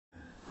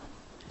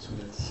So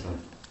let's have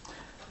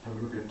a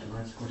look at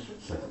tonight's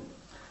questions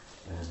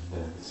and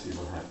let's see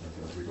what happens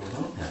as we go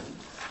along.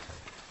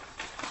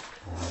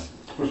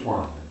 First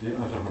one, dear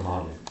Ajahn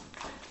Brahmali,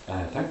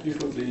 thank you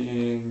for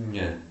being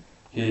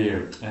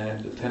here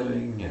and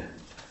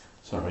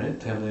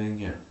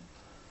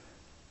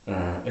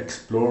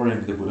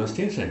exploring the Buddha's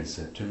teachings.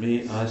 To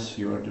me, as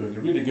you are doing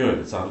really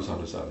good. Sadhu,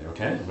 sadhu, sadhu.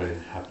 Okay, I'm very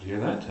happy to hear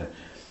that.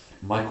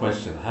 My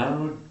question,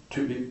 how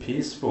to be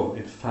peaceful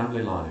in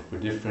family life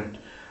with different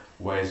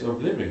ways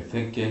of living,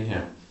 thinking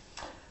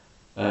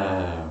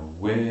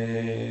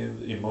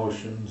with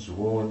emotions,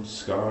 wounds,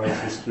 scars,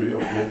 history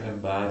of good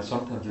and bad.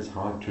 Sometimes it's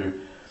hard to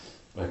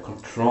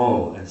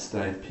control and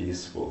stay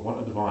peaceful. What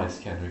advice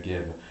can you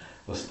give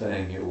for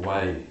staying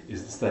away?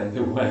 Is staying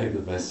away the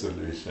best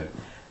solution?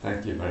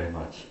 Thank you very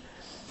much.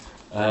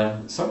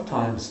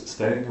 Sometimes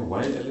staying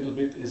away a little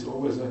bit is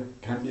always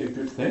can be a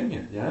good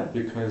thing, yeah,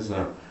 because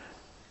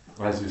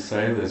as you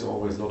say, there's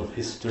always a lot of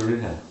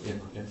history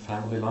in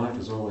family life.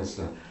 There's always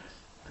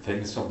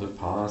things from the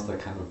past that are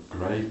kind of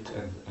great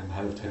and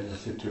have a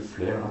tendency to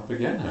flare up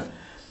again.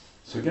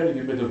 So getting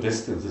a bit of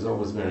distance is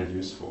always very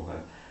useful.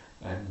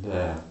 And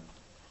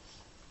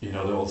you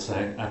know, the old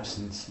saying,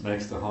 absence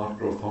makes the heart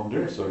grow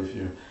fonder. So if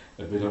you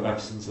a bit of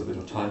absence, a bit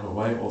of time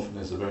away, often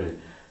is a very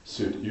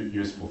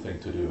useful thing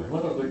to do. And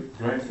one of the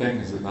great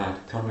things in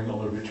that coming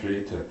on a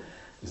retreat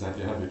is that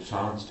you have a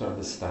chance to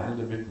understand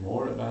a bit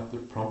more about the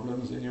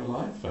problems in your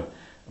life,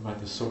 about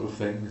the sort of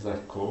things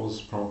that cause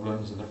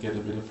problems, and get a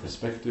bit of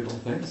perspective on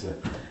things.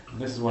 And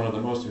this is one of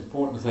the most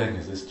important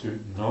things, is to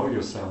know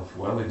yourself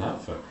well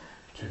enough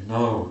to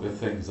know the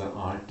things that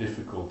are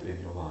difficult in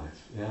your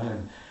life. Yeah,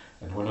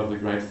 and one of the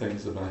great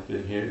things about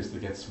being here is to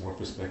get some more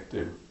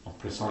perspective on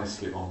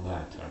precisely on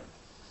that.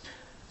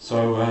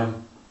 So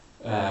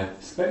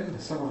spend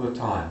some of the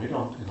time. A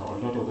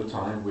lot of the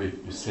time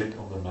you sit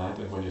on the mat,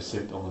 and when you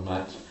sit on the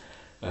mat,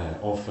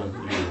 often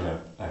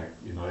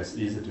it's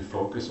easy to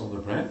focus on the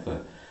breath.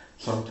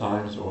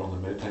 Sometimes, or on the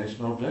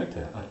meditation object.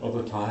 At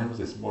other times,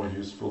 it's more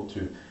useful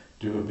to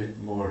do a bit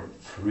more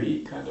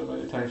free kind of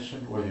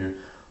meditation, where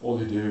all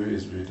you do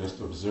is really just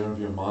observe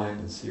your mind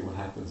and see what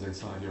happens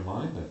inside your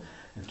mind,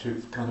 and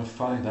to kind of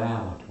find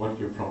out what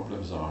your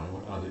problems are and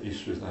what are the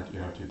issues that you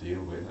have to deal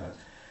with.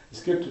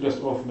 It's good to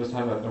just often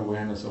have an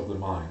awareness of the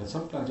mind, and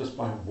sometimes just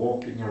by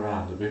walking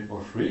around a bit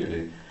more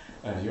freely,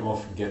 you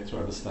often get to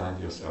understand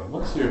yourself.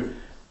 Once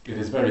it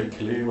is very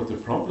clear what the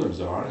problems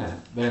are,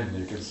 then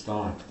you can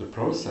start the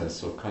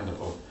process of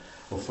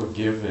of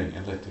forgiving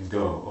and letting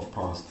go of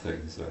past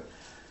things.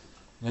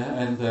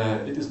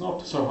 It is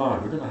not so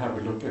hard. We're going to have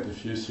a look at a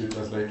few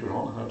sutras later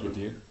on, how to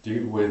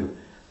deal with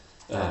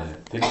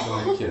things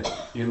like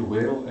ill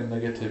will and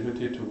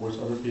negativity towards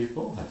other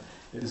people.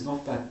 It is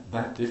not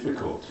that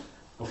difficult.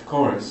 Of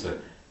course,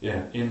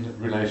 in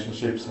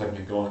relationships have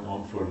been going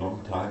on for a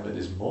long time, it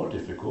is more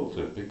difficult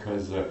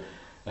because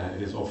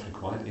it is often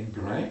quite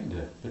ingrained.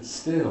 But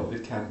still,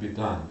 it can be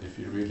done if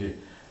you really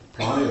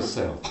apply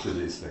yourself to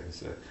these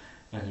things.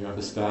 And you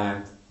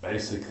understand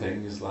basic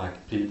things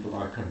like people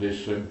are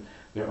conditioned,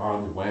 they are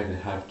the way they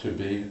have to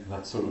be,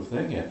 that sort of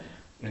thing.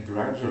 And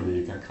gradually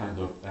you can kind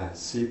of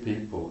see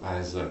people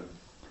as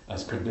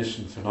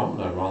conditioned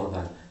phenomena rather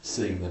than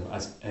seeing them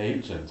as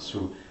agents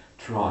who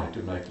try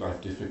to make life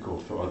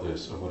difficult for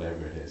others or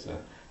whatever it is.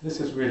 This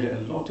is really a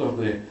lot of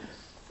the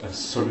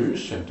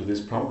solution to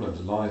these problems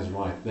lies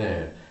right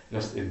there,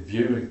 just in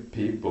viewing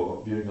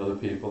other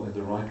people in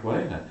the right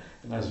way.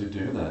 And as you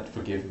do that,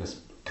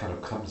 forgiveness kind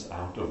of comes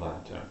out of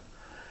that.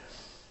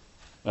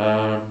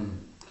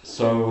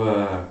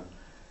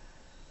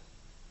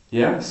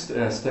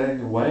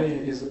 Staying away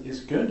is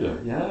good.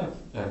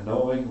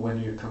 Knowing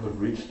when you kind of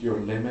reached your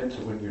limit,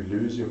 when you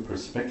lose your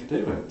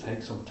perspective,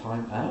 take some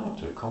time out,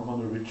 come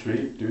on a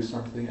retreat, do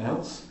something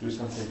else, do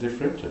something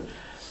different.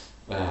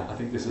 I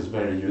think this is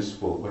very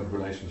useful when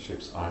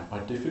relationships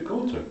are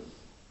difficult.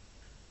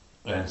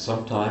 And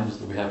sometimes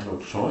we have no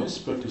choice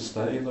but to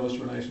stay in those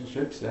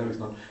relationships. It's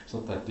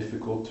not that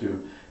difficult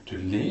to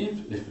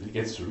leave. If it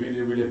gets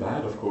really, really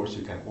bad, of course,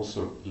 you can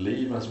also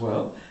leave as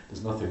well.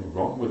 There's nothing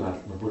wrong with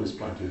that from a Buddhist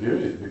point of view.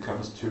 If it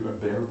becomes too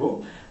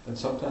unbearable, then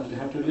sometimes you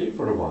have to leave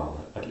for a while,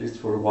 at least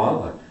for a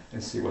while,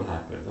 and see what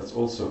happens. That's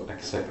also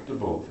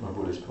acceptable from a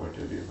Buddhist point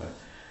of view.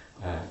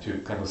 To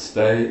kind of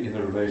stay in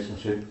a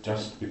relationship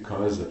just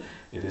because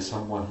it is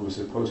someone who is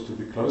supposed to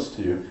be close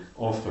to you,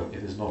 often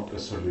it is not a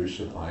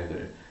solution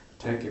either.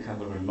 Take a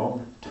kind of a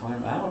long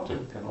time out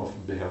can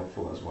often be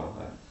helpful as well.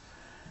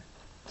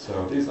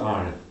 So these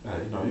are,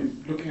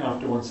 looking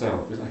after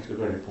oneself is actually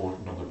very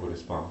important on the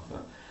Buddhist path.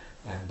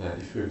 And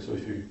if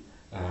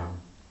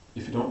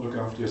you don't look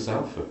after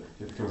yourself,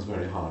 it becomes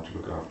very hard to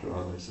look after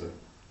others.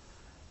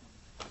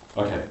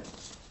 Okay.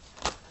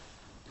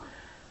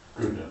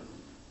 Good.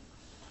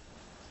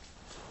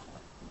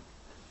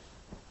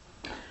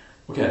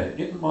 Okay,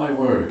 in my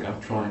work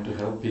I'm trying to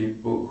help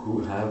people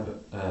who have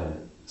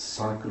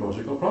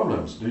psychological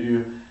problems. Do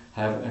you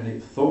have any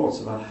thoughts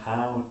about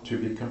how to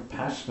be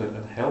compassionate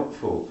and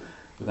helpful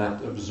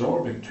without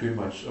absorbing too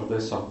much of their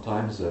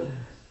sometimes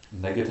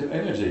negative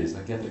energies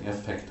and getting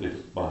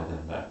affected by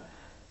them.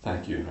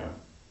 Thank you.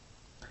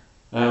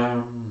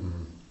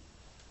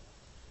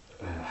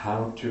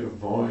 How to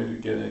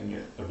avoid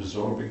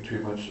absorbing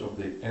too much of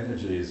the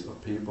energies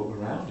of people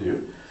around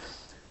you.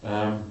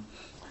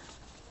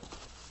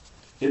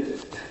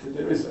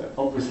 There is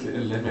obviously a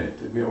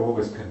limit. We are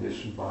always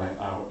conditioned by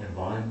our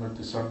environment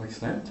to some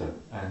extent,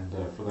 and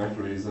for that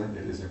reason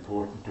it is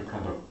important to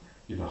kind of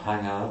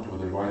hang out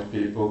with the right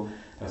people.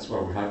 That's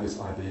why we have this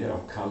idea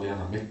of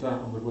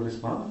Kalyanamitta on the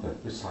Buddhist path,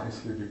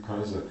 precisely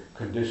because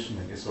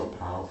conditioning is so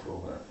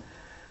powerful.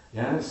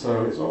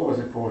 So it's always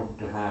important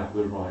to have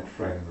the right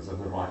friends and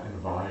the right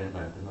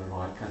environment and the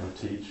right kind of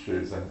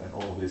teachers and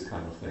all these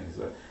kind of things.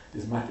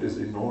 This matters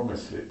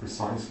enormously,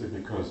 precisely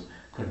because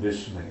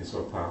conditioning is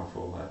so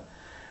powerful.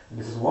 And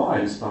this is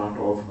why you start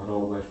off on an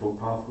Old Eightfold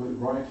Path with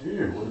right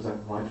view. Where does that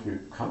right view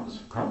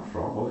come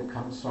from? Well, it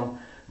comes from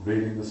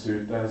reading the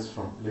suttas,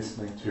 from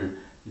listening to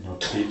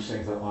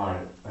teachings that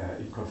are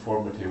in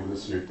conformity with the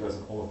suttas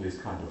and all of these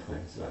kind of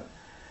things.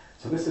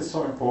 So this is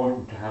so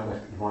important to have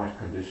that right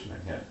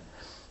conditioning here.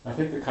 I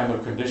think the kind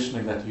of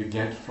conditioning that you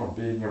get from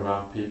being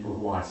around people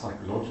who are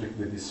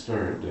psychologically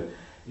disturbed,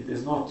 it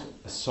is not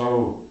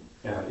so,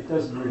 it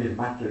doesn't really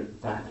matter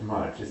that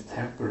much. It's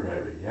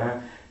temporary.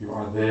 You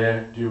are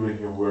there during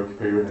your work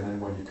period, and then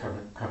when you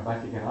come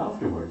back again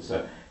afterwards,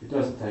 it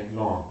doesn't take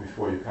long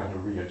before you kind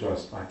of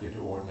readjust back into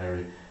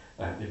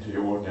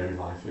your ordinary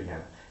life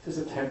again. It's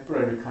just a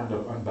temporary kind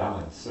of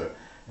unbalance,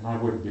 and I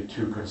wouldn't be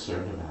too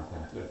concerned about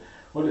that.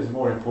 What is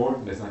more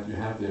important is that you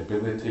have the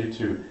ability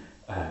to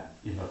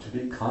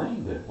be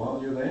kind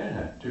while you're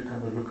there, to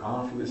kind of look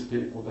after these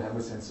people, to have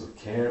a sense of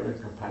care and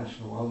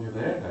compassion while you're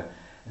there.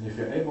 And if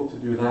you're able to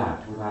do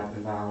that without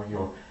allowing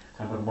your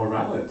kind of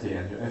morality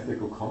and your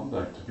ethical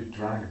conduct to be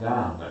dragged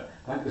down,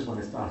 that is when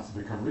it starts to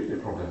become really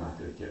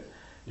problematic.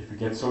 If you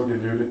get so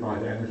deluded by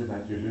the energy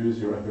that you lose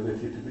your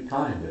ability to be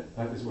kind,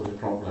 that is where the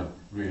problem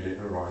really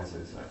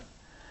arises.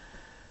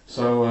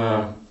 So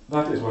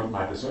that is what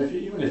matters. So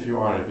even if you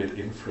are a bit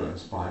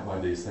influenced by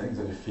these things,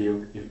 and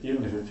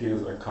even if it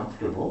feels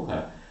uncomfortable,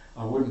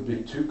 I wouldn't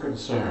be too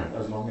concerned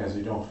as long as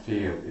you don't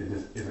feel it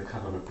is a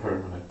kind of a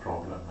permanent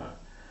problem.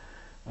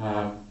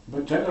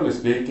 But generally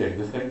speaking,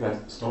 the thing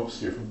that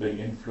stops you from being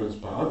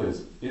influenced by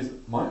others is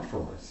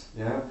mindfulness.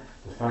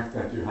 The fact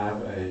that you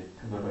have a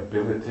kind of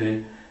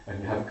ability,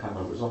 and you have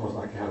it's almost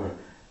like you have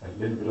a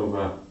little bit of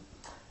a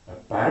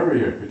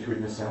barrier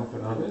between yourself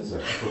and others.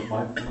 That's what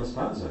mindfulness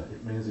does.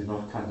 It means you're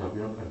not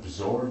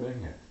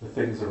absorbing the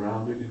things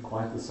around you in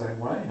quite the same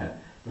way,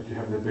 but you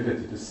have the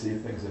ability to see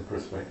things in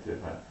perspective.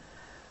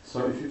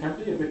 So if you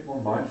can be a bit more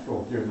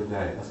mindful during the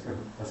day,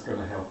 that's going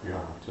to help you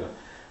out.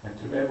 And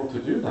to be able to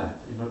do that,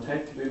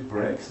 take little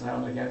breaks now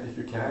and again if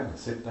you can.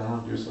 Sit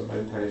down, do some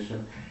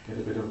meditation, get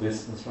a bit of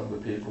distance from the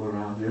people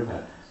around you.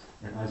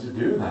 And as you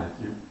do that,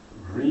 you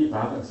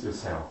rebalance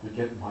yourself. You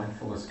get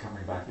mindfulness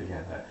coming back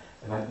again.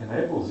 And that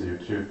enables you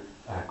to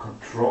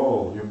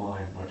control your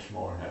mind much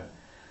more.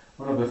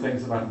 One of the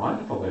things about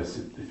mindfulness,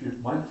 if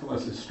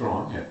mindfulness is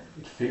strong,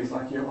 it feels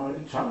like you are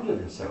in charge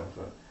of yourself.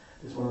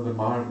 It's one of the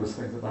marvelous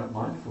things about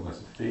mindfulness.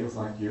 It feels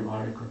like you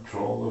are in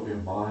control of your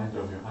mind,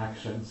 of your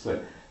actions,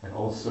 and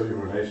also your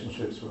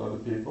relationships with other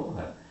people.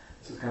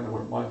 This is kind of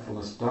what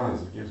mindfulness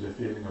does. It gives you a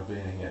feeling of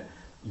being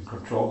in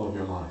control of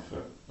your life.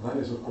 And that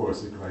is, of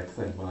course, a great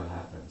thing when it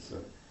happens.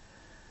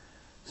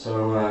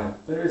 So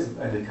there isn't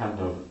any kind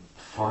of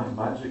fine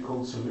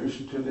magical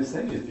solution to this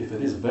thing. If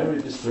it is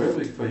very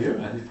disturbing for you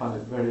and you find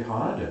it very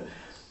hard,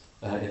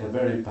 in a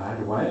very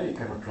bad way, it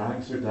kind of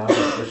drags you down,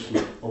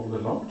 especially over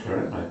the long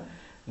term,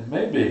 then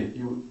maybe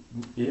you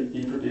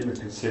even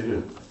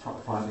consider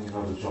finding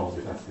another job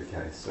if that's the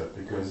case,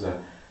 because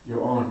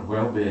your own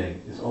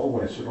well-being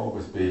should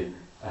always be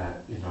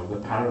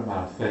the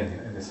paramount thing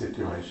in a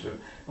situation.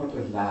 Not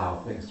allow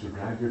things to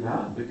drag you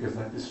down, because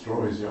that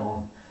destroys your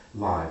own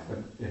life.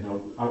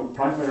 And our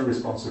primary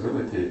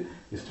responsibility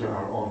is to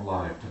our own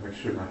life, to make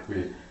sure that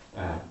we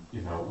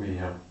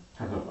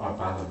kind of are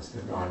balanced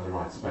and are in the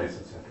right space,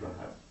 etc.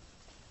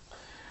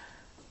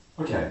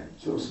 Okay,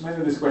 so many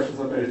of these questions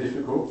are very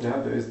difficult.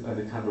 There isn't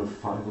any kind of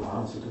final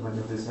answer to many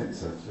of these things,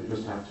 so you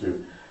just have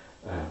to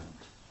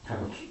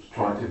kind of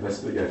try to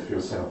investigate for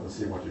yourself and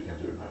see what you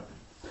can do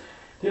now.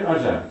 Dear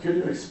Ajahn, could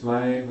you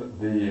explain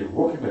the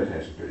walking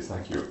meditation, please?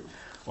 Thank you.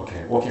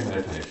 Okay, walking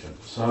meditation.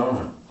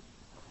 So,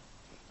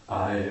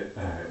 I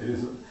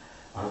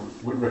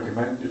would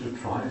recommend you to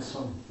try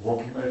some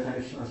walking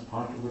meditation as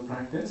part of the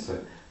practice,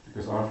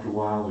 because after a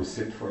while you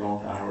sit for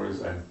long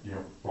hours and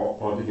your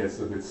body gets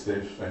a bit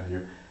stiff, and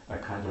you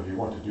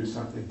want to do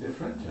something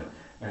different,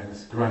 and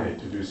it's great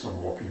to do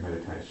some walking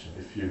meditation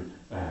if you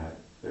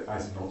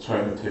as an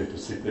alternative to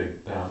sitting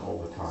down all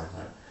the time.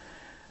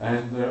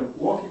 And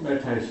walking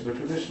meditation, the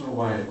traditional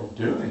way of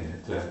doing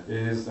it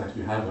is that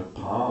you have a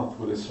path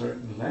with a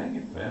certain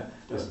length. It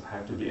doesn't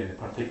have to be any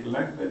particular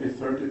length, maybe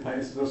 30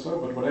 paces or so,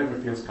 but whatever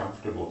feels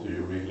comfortable to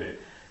you, really.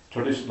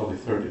 Traditionally,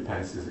 30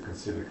 paces is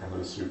considered kind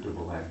of a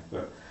suitable length.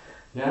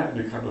 And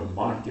you kind of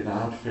mark it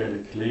out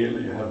fairly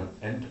clearly. You have an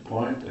end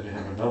point and you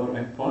have another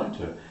end point,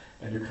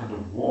 and you kind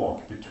of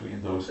walk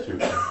between those two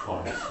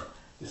points.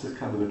 This is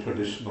kind of the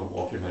traditional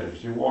walking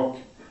meditation. You walk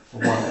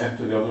from one end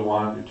to the other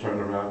one, you turn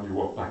around, you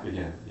walk back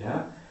again,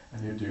 yeah?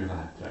 And you do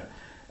that.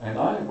 And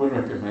I would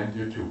recommend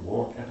you to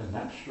walk at a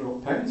natural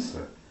pace.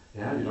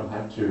 Yeah, you don't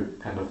have to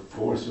kind of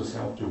force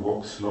yourself to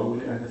walk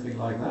slowly or anything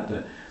like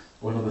that.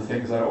 One of the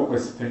things I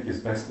always think is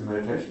best in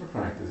meditation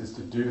practice is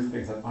to do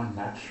things that are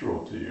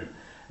natural to you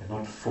and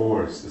not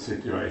force the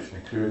situation,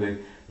 including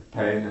the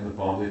pain in the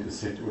body, to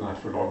sit with that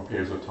for long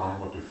periods of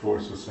time, or to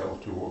force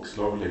yourself to walk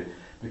slowly.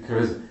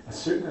 Because as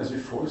soon as you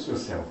force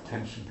yourself,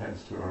 tension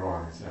tends to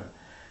arise.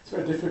 It's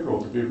very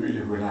difficult to be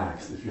really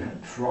relaxed if you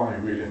try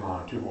really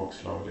hard to walk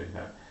slowly.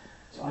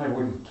 So I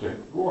wouldn't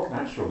walk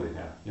naturally.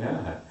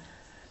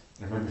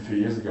 I remember a few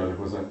years ago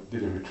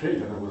did a retreat,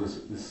 and there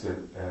was this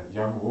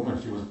young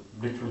woman. She was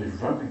literally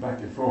running back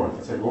and forth.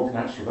 I said, walk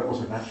natural. That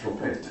was a natural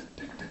pace.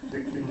 Tick, tick,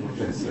 tick, tick, like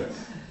this.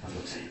 I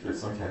thought, gee, but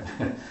it's okay.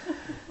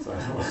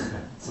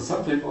 So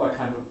some people are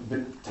kind of a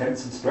bit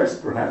tense and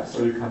stressed, perhaps.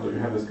 So you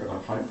have this kind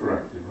of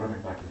hyperactive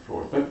running back and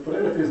forth. But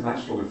whatever feels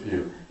natural for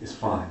you is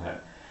fine.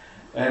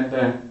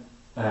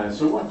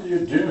 So what do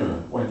you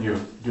do when you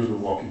do the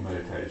walking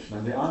meditation?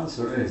 And the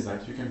answer is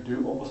that you can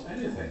do almost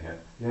anything.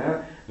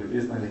 There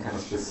isn't any kind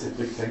of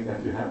specific thing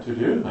that you have to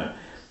do.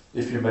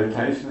 If your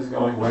meditation is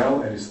going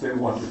well and you still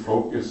want to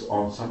focus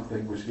on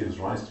something which gives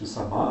rise to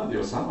samadhi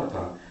or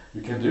samatha,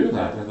 you can do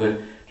that. And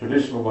the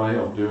traditional way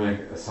of doing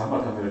a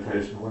samatha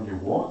meditation when you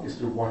walk is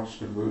to watch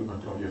the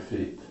movement of your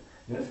feet.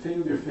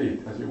 Feel your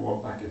feet as you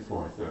walk back and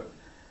forth.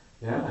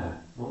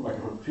 Walk back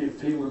and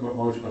forth. Feel the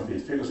motion of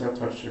feet. Feel yourself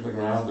touching the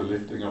ground, the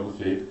lifting of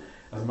the feet,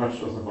 as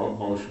much of the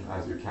motion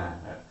as you can.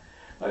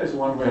 That is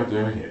one way of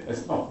doing it.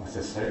 It's not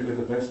necessarily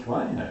the best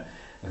way.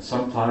 And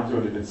sometimes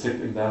when you've been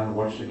sitting down and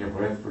watching your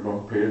breath for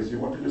long periods, you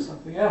want to do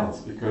something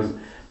else, because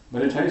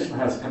meditation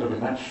has kind of a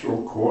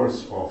natural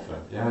course often.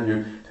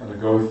 You kind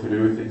of go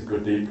through, things go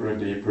deeper and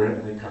deeper,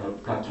 and you kind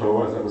of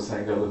plateau, as I was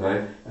saying the other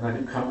day, and then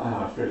you come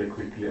out fairly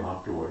quickly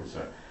afterwards.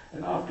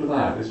 And after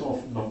that, it's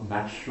often not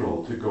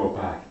natural to go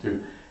back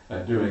to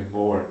doing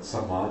more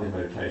samadhi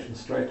meditation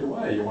straight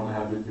away. You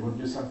want to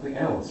do something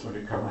else when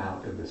you come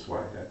out in this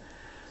way.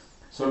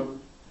 So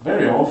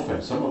very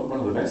often, one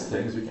of the best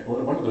things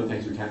one of the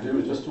things we can do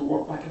is just to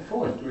walk back and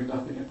forth, doing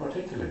nothing in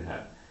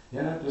particular.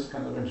 Just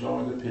kind of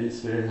enjoy the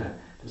peace here.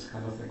 Just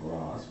kind of think,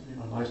 wow, it's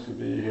nice to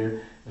be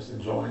here. Just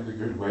enjoying the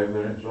good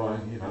weather,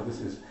 enjoying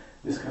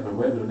this kind of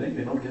weather. And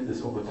you don't get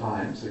this all the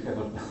time, so you kind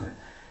of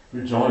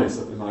rejoice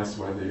at the nice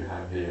weather you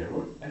have here,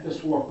 and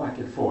just walk back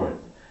and forth.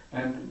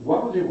 And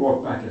while you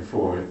walk back and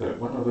forth,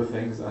 one of the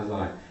things, as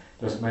I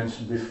just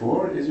mentioned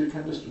before, is you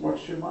can just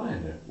watch your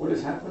mind. What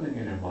is happening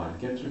in your mind?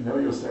 Get to know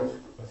yourself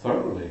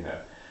thoroughly.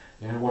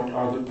 What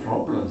are the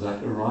problems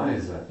that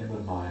arise in the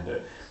mind?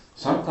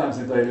 Sometimes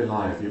in daily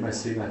life you may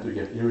see that you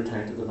get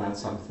irritated about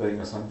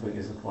something, or something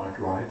isn't quite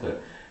right,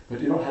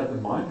 but you don't have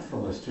the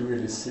mindfulness to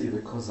really see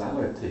the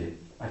causality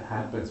that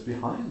happens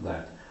behind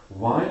that.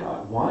 Why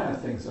are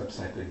things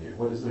upsetting you?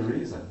 What is the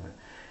reason?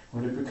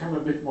 When you become a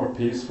bit more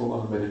peaceful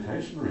on a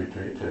meditation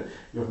retreat,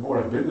 you have more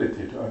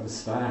ability to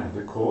understand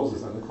the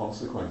causes and the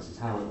consequences,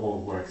 how it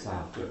all works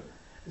out.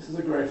 This is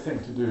a great thing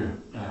to do,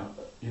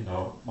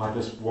 by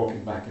just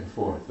walking back and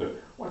forth.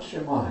 Watch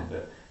your mind.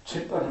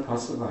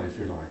 Chitta-nupassana, if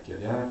you like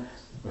it.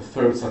 The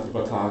third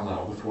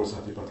satipatthana, or the four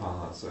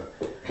satipatthanas.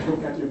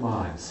 Look at your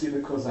mind, see the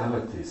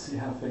causality, see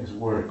how things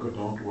work or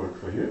don't work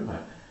for you.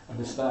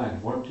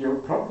 Understand what your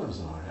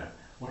problems are.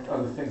 What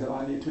are the things that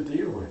I need to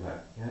deal with?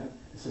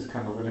 This is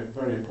kind of a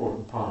very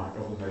important part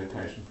of the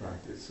meditation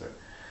practice.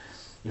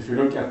 If you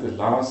look at the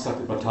last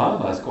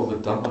satipatthana, it's called the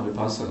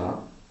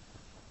Dhamma-vipassana.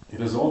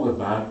 It is all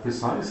about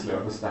precisely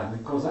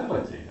understanding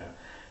causality.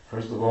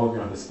 First of all,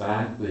 you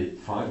understand the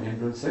 5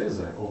 hindrances,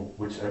 or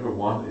whichever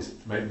one is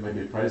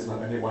maybe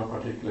present at any one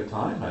particular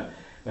time.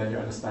 Then you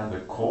understand the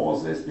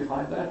causes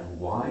behind that,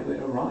 why they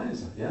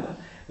arise.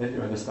 Then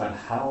you understand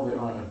how they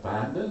are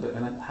abandoned,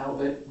 and then how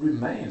they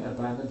remain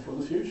abandoned for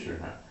the future.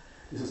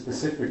 This is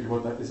specifically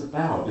what that is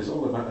about. It's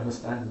all about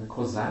understanding the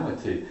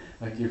causality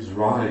that gives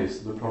rise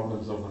to the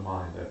problems of the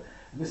mind. And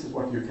this is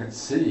what you can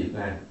see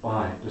then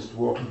by just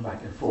walking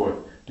back and forth,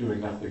 doing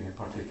nothing in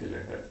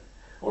particular.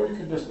 Or you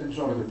can just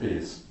enjoy the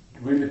peace,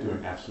 really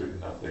doing absolutely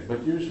nothing.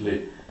 But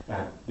usually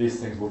these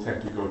things will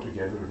tend to go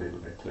together a little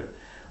bit.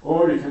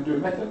 Or you can do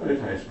metta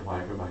meditation while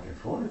you go back and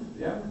forth.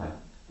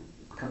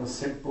 Kind of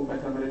simple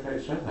metta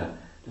meditation,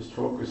 just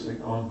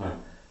focusing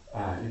on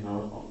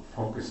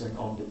focusing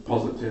on the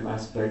positive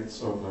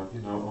aspects of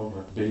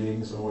of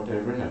beings or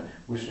whatever,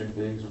 wishing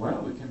beings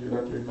well. You can do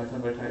that during metta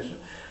meditation.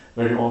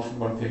 Very often,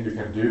 one thing you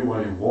can do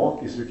while you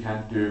walk is you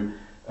can do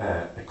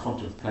a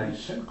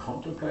contemplation,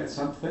 contemplate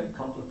something,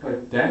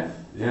 contemplate death,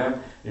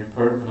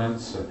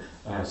 impermanence,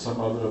 some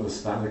other of the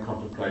standard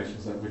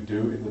contemplations that we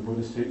do in the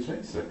Buddhist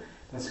teachings.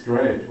 That's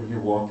great when you're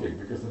walking,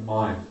 because the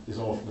mind is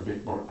often a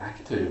bit more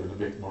active and a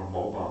bit more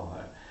mobile.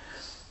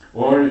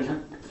 Or you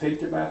can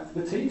think about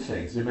the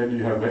teachings. Maybe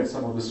you have read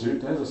some of the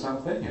suttas or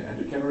something, and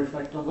you can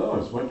reflect on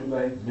those. What do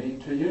they mean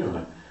to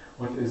you?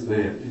 what is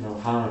the,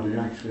 how do you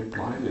actually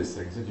apply these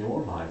things in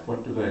your life?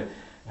 What do they,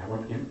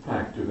 what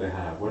impact do they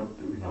have? What,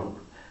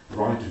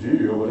 right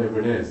view or whatever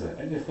it is.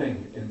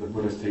 Anything in the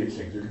Buddha's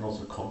teachings you can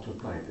also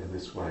contemplate in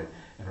this way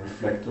and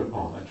reflect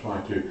upon and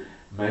try to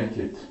make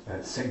it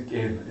sink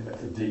in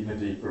a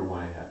deeper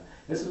way.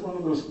 This is one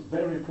of those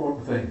very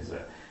important things.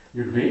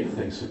 You read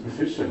things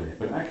superficially,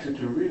 but actually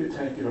to really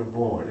take it on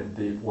board in a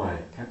deep way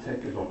can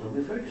take a lot of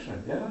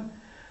reflection. Yeah,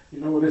 you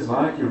know what it's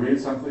like. You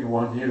read something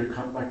one year, you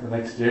come back the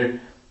next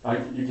year,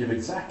 you give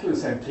exactly the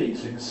same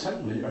teaching, and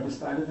suddenly you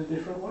understand it in a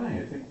different way.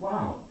 You think,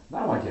 wow,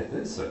 now I get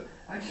this.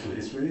 Actually,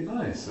 it's really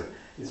nice.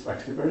 It's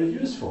actually very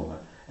useful,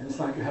 and it's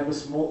like you have a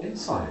small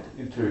insight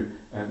into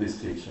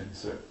these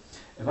teachings.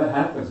 And that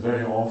happens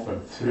very often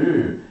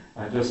through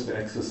just the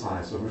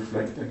exercise of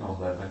reflecting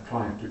on them and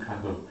trying to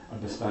kind of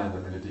understand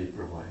them in a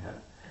deeper way.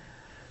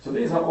 So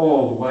these are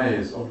all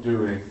ways of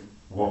doing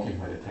walking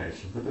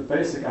meditation. But the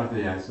basic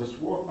idea is just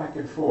walk back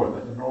and forth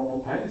at a normal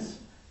pace,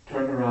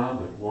 turn around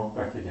and walk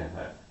back again.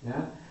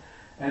 Yeah?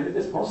 And it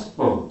is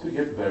possible to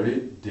get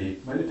very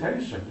deep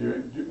meditation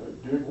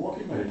during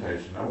walking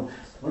meditation. Now,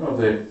 one of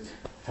the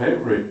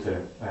favorite,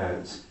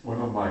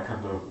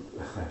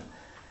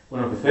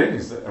 one of the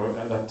things that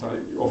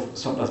I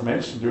sometimes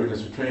mention during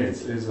these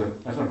retreats is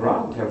Ajahn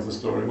Brahm tells the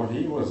story when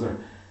he was a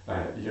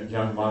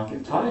young monk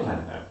in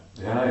Thailand.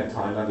 In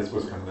Thailand, this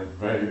was kind of the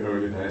very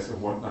early days of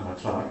Wat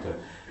Nanachat.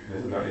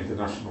 This is an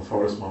international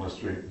forest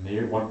monastery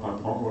near Wat Pah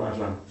where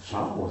Ajahn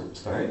Chah was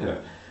staying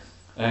there.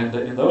 And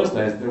in those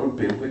days, they were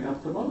building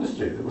up the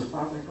monastery. They were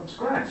starting from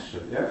scratch.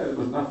 There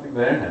was nothing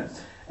there.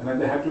 And then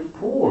they had to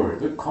pour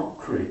the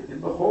concrete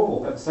in the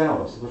hall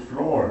themselves. The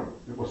floor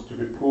was to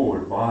be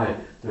poured by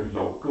the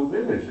local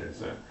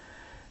villagers.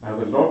 Now,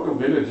 the local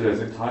villagers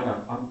in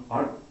Thailand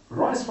are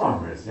rice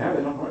farmers. They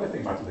don't know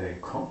anything about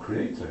laying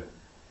concrete. So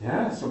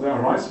they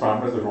are rice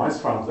farmers. The rice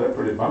farms, they're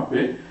pretty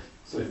bumpy.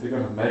 So if they're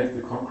going to make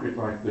the concrete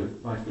like the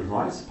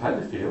rice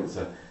paddy fields,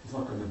 it's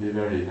not going to be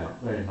very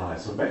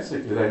nice. So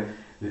basically,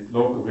 the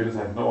local villagers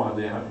had no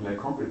idea how to lay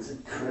concrete. It's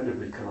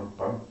incredibly kind of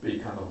bumpy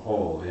kind of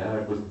hall.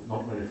 It was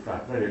not very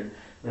flat, very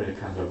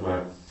kind of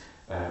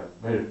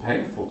very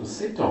painful to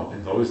sit on.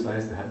 In those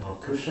days, they had no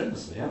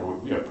cushions.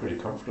 We are pretty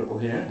comfortable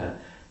here,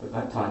 but at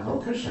that time, no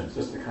cushions,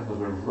 just a kind of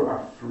a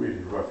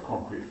really rough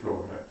concrete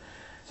floor.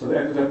 So they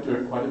ended up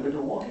doing quite a bit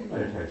of walking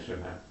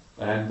meditation.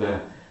 And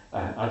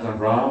Ajahn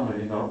Brahm,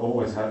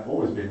 always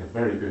been a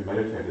very good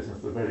meditator since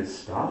the very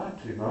start.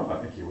 I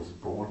think he was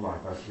born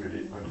like that's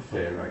really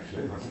unfair,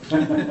 actually.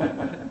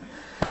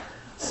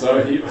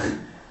 So he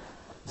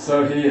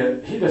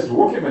does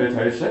walking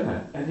meditation,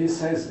 and he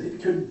says he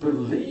couldn't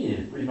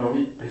believe,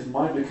 his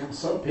mind becomes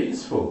so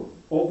peaceful.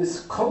 All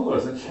these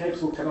colors and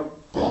shapes will kind of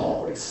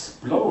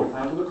explode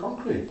out of the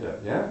concrete.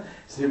 So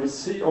he would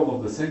see all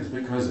of the things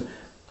because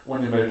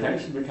when your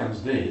meditation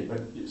becomes deep,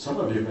 and some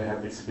of you may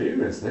have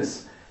experienced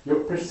this.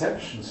 Your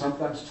perception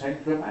sometimes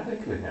changes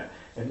dramatically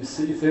and you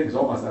see things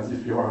almost as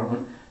if you are on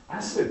an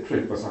acid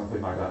trip or something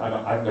like that.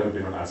 I've never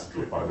been on an acid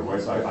trip, by the way,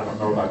 so I don't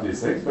know about these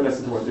things, but this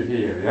is what you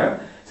hear,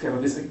 It's kind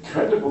of these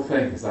incredible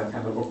things that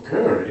kind of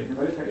occur in your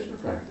meditation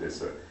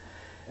practice.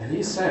 And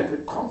he said the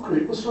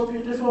concrete was so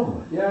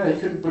beautiful. He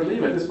couldn't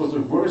believe it. This was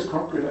the worst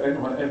concrete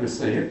anyone ever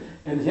seen,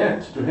 and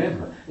yet, to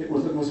him, it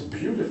was the most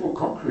beautiful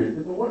concrete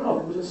in the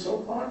world. It was just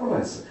so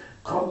marvelous.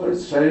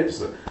 Colors,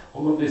 shapes,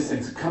 all of these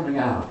things coming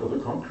out of the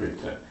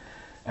concrete.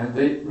 And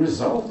the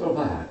result of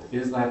that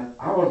is that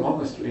our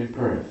monastery in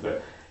Perth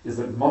is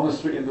the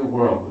monastery in the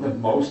world with the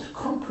most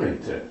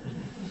concrete.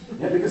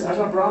 Because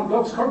Ajahn Brahm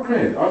loves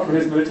concrete. After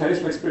his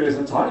meditation experience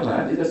in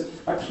Thailand, he just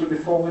absolutely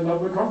fallen in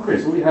love with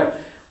concrete. So we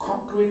have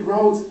concrete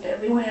roads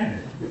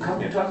everywhere. You come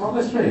into our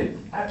monastery,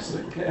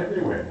 absolutely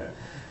everywhere.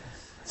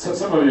 So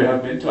some of you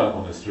have been to our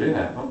monastery,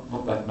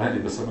 not that many,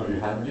 but some of you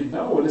have, and you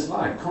know what it's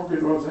like,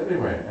 concrete roads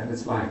everywhere. And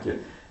it's like,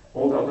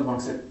 all the other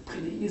monks said,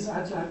 please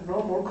Ajahn,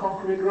 no more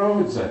concrete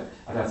roads. And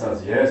Ajahn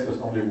says, yes, there's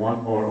only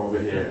one more over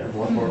here, and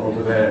one more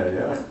over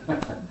there,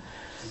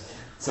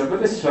 So, but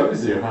this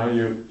shows you how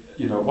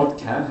what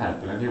can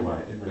happen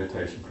anyway in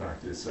meditation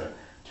practice,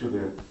 to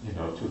the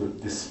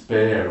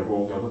despair of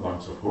all the other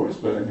monks, of course,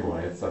 but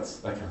anyway,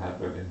 that can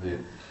happen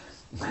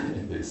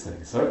in these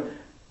things. So,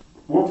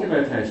 walking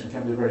meditation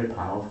can be very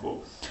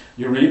powerful.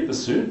 You read the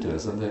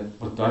suttas, and it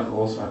was done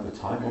also at the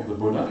time of the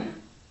Buddha.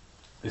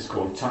 It's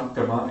called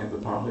Chankama in the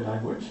Pali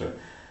language. So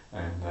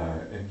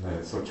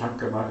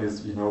Chankama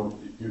is, you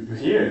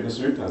hear in the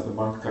suttas the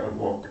monk kind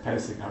of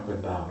pacing up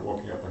and down,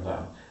 walking up and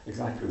down.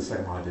 Exactly the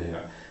same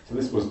idea. So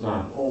this was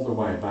done all the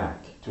way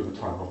back to the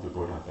time of the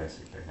Buddha,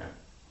 basically.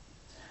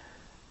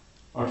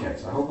 Okay,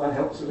 so I hope that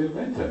helps a little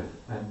bit.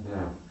 And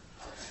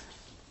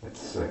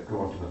let's go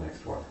on to the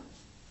next one.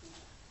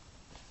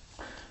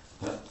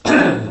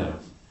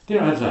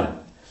 Dear Ajahn,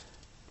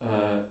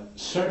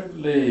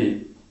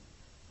 certainly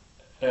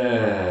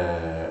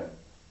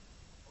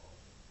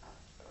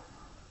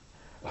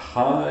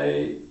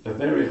a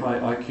very high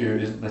IQ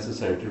isn't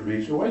necessary to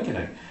reach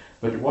awakening,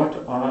 but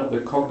what are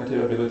the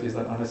cognitive abilities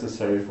that are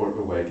necessary for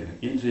awakening?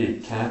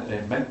 E.g., can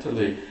a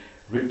mentally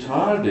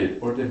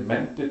retarded or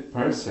demented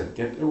person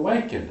get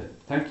awakened?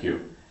 Thank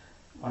you.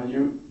 Are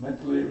you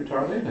mentally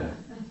retarded?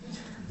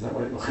 Is that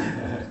what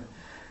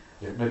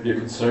it might be a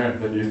concern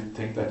that you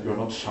think that you're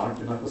not sharp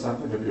enough or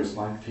something, maybe you're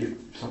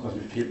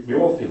sometimes we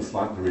all feel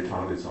slightly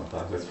retarded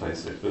sometimes, let's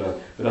face it,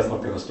 but that's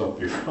not going to stop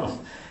you from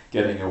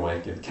getting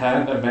awakened.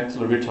 Can a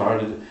mentally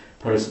retarded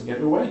person get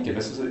awakened?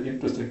 This is an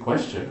interesting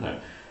question.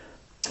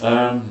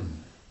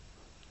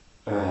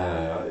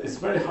 It's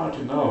very hard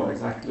to know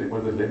exactly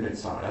where the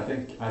limits are. I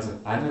think as an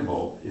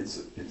animal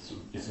it's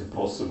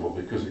impossible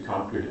because you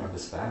can't really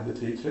understand the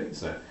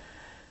teachings.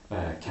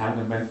 Can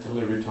a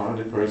mentally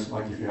retarded person,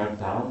 like if you have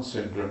Down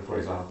syndrome for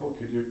example,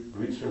 could you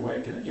reach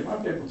awakening? You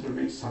might be able to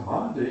reach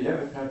Samadhi, if you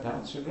have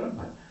Down syndrome.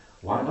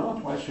 Why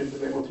not? Why shouldn't you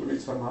be able to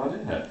reach Samadhi?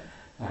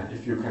 And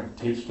if you can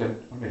teach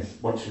them,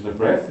 watching the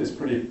breath is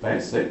pretty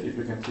basic. If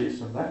you can teach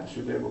them that, you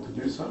should be able to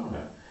do so.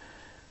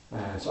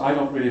 So I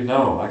don't really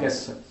know. I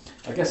guess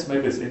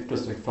maybe it's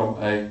interesting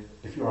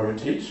if you are a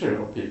teacher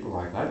of people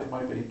like that, it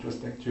might be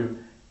interesting to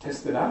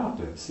test it out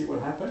and see what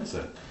happens.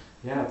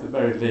 At the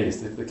very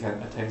least, if they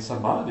can attain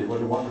Samadhi,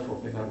 what a wonderful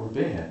thing that would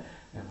be, and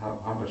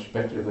how much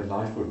better their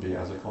life would be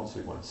as a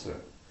consequence.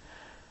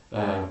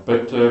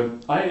 But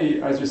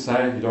as you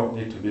say, you don't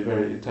need to be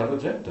very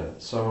intelligent.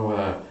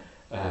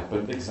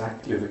 But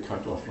exactly the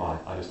cut-off line,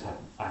 I just have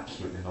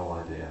absolutely no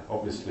idea.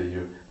 Obviously,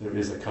 there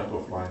is a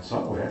cut-off line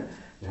somewhere.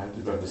 You have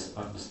to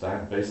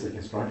understand basic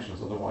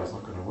instructions, otherwise it's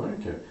not going to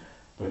work.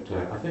 But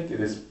I think you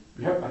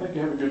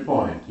have a good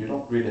point. You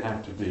don't really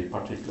have to be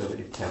particularly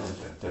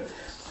intelligent.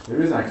 There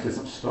is actually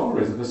some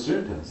stories in the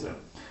suttas.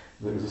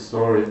 There is a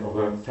story of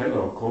a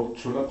fellow called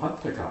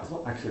Chulapantaka. It's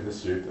not actually in the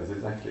suttas,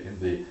 it's actually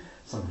in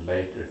some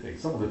later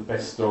things. Some of the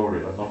best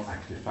stories are not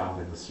actually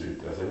found in the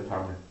suttas. They're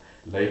found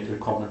in later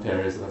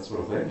commentaries and that sort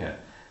of thing.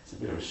 It's a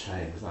bit of a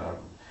shame, isn't it?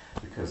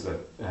 Because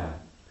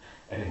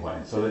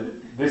anyway, so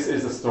this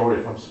is a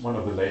story from one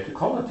of the later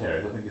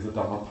commentaries. I think it's the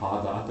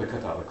Dhammapada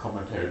Atthakatha, the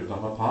commentary to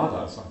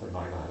Dhammapada or something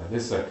like that. And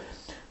this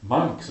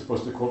monk,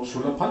 supposed to be called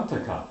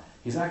Chulapantaka,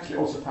 he's actually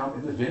also found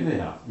in the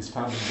Vinaya. He's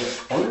found in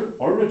the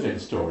origin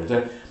story.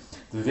 The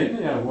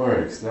Vinaya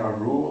works, there are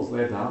rules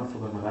laid down for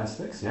the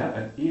monastics,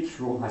 and each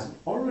rule has an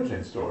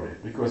origin story,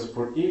 because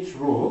for each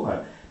rule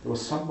there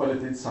was somebody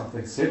did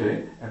something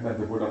silly, and then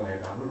the Buddha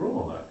laid down the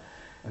rule.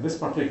 And this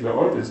particular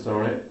origin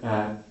story,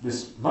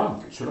 this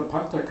monk,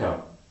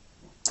 Chulapantaka,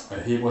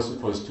 he was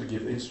supposed to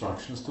give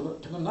instructions to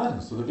the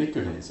nuns, to the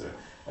bhikkhunis.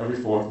 Every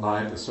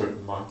fortnight a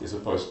certain monk is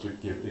supposed to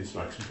give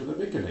instruction to the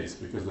bhikkhunis,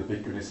 because the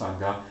bhikkhuni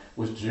sangha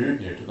was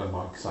junior to the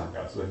monk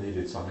sangha, so they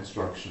needed some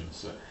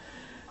instructions.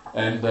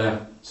 And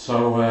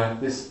so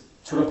this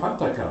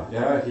Chulapantaka,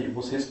 it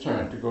was his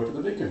turn to go to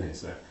the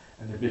bhikkhunis.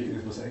 And the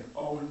bhikkhunis were saying,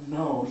 oh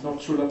no, not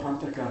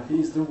Chulapantaka,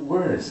 he's the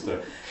worst.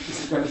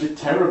 This is going to be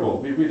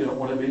terrible. We really don't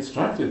want to be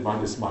instructed by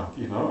this monk,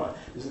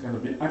 This is going to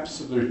be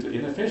absolutely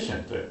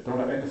inefficient. Don't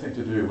have anything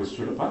to do with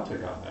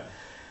Chulapantaka.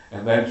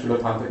 And then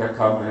Chulapantaka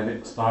comes and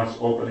he starts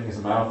opening his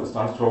mouth and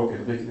starts talking.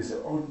 And the bhikkhunis say,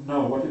 oh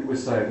no, what did we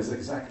say? This is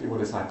exactly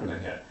what is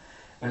happening here.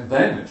 And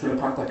then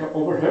Chulapantaka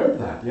overheard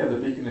that. The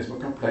bhikkhunis were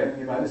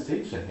complaining about his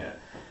teaching here.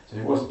 So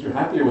he wasn't too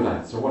happy with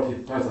that. So what he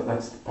does at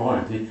that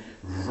point, he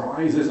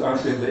rises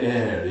up in the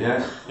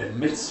air,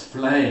 emits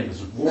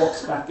flames,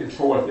 walks back and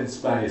forth in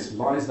space,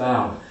 lies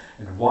down,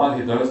 and while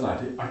he does that,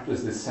 he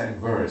utters this same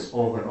verse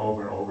over and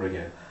over and over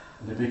again.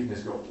 And the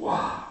bhikkhunis go,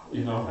 wow,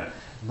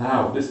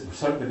 now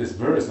suddenly this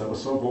verse that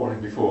was so boring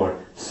before,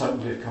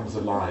 suddenly it comes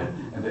alive,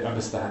 and they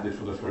understand it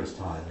for the first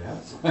time.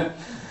 So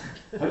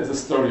that is the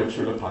story of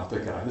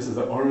Chulapantaka, and this is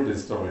the origin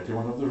story to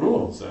one of the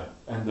rules.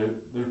 And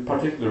the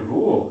particular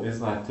rule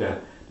is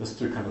that, just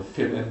to kind of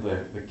fill in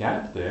the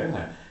gap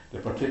there, the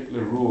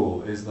particular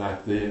rule is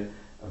that the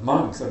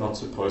monks are not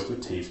supposed to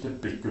teach the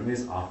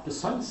bhikkhunis after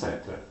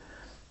sunset.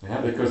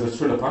 Because the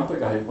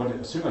Chulapantaka,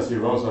 as soon as he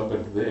rose up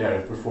into the air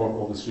and performed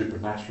all the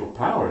supernatural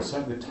powers,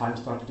 suddenly time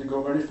started to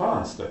go very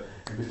fast.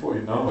 And before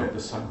you know it, the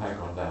sun had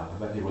gone down, and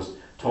then he was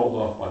told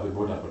off by the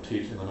Buddha for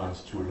teaching the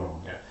nuns too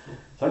long.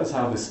 So that is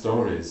how the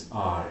stories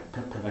are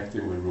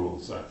connected with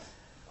rules.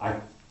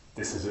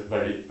 This is a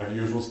very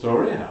unusual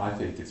story, and I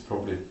think it's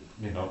probably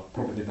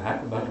didn't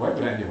happen that way,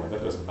 but anyway,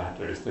 that doesn't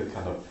matter. It's still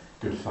kind of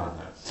good fun.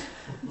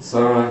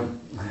 So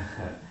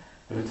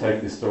to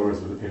take these stories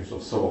with a pinch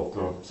of salt,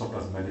 or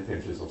sometimes many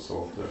pinches of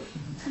salt.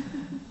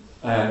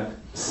 Then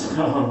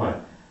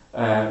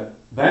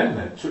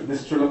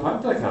this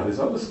Chulapantaka, this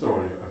other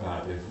story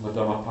about him from the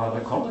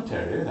Dhammapada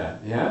commentary,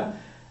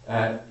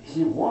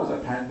 he was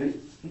apparently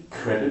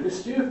incredibly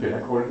stupid,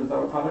 according to the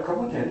Dhammapada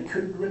commentary. He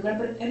couldn't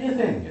remember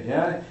anything.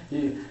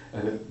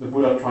 The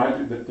Buddha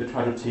tried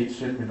to teach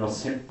him,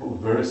 simple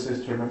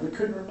verses to remember. He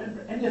couldn't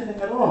remember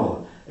anything at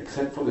all,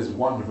 except for this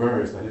one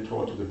verse that he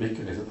taught to the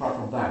bhikkhunis. Apart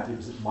from that,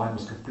 his mind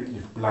was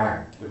completely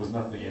blank. There was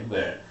nothing in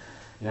there.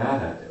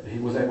 He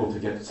was able to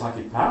get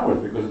psychic powers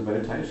because his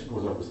meditation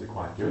was obviously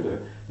quite good,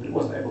 but he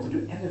wasn't able to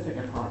do anything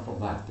apart from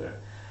that.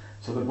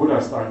 So the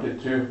Buddha started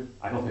to,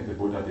 I don't think the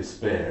Buddha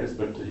despairs,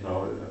 but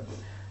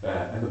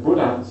and the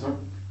Buddha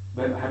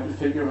then had to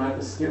figure out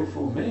a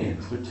skillful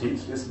means to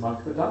teach this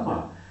monk the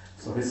Dhamma.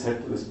 So he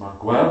said to this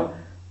monk, well,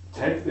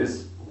 take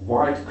this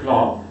white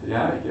cloth,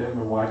 yeah, he gave him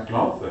a white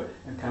cloth,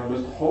 and kind of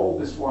just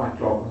hold this white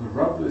cloth and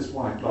rub this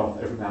white cloth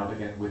every now and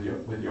again with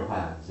your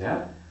hands,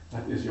 yeah?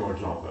 That is your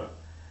job.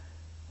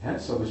 Yeah,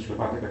 so the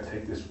Srila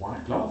take this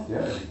white cloth,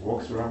 yeah, and he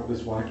walks around with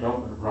this white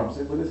cloth and rubs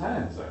it with his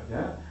hands,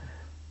 yeah?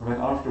 And then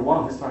after a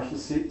while he starts to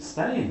see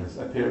stains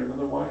appearing on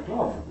the white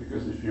cloth,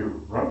 because if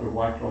you rub the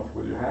white cloth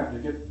with your hand,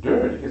 you get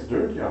dirt, it gets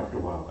dirty after a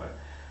while.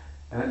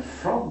 And then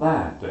from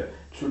that,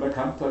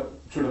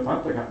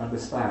 Chulapantaka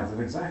understands in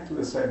exactly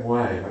the same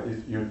way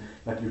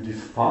that you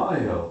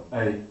defile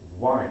a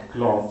white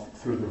cloth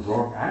through the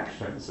wrong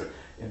actions,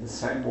 in the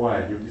same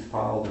way you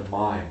defile the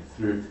mind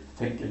through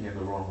thinking in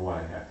the wrong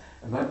way.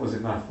 And that was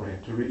enough for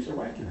him to reach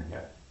awakening.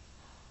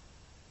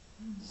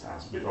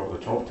 Sounds a bit over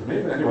the top to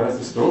me, but anyway, that's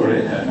the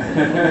story.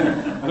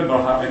 I don't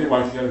know how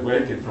anyone can get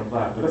awakened from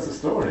that, but that's the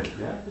story.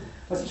 Yeah?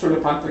 That's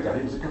Chulapantaka.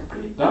 He was a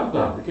complete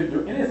dum-dum. He couldn't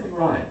do anything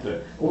right.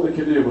 All he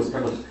could do was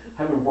kind of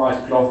have a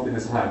white cloth in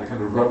his hand and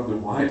kind of rub the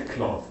white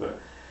cloth.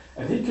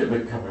 And he could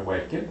become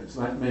awakened,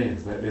 so that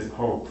means there is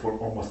hope for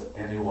almost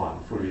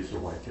anyone for reach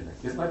awakening.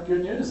 Isn't that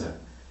good news?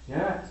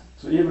 Yeah?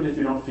 So even if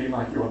you don't feel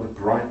like you are the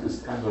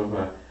brightest kind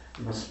of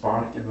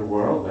spark in the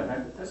world,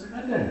 it doesn't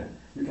matter.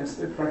 You can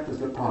still practice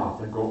the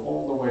path and go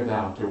all the way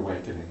down to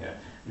awakening.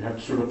 You have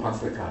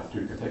Chulapantaka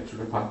too. You can take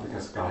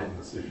Chulapantaka's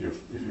guidance if you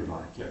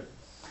like.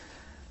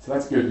 So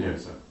that's good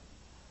news.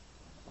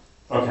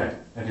 Okay,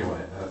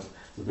 anyway, it's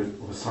a bit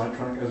of a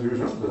sidetrack as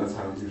usual, but that's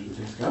how usually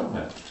things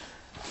go.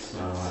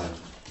 So,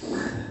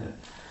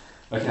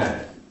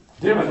 okay,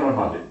 dear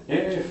Brahmali,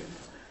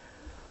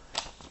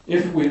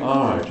 if we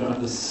are to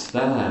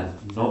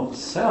understand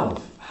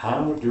non-self,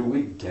 how do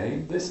we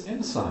gain this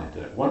insight?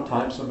 What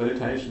types of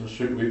meditation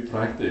should we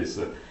practice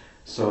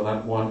so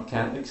that one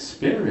can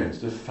experience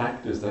the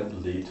factors that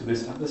lead to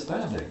this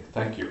understanding?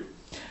 Thank you.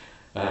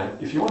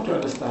 If you want to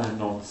understand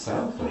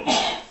non-self,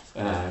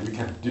 you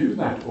can do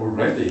that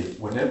already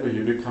whenever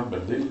you become a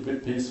little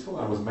bit peaceful.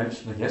 I was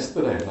mentioning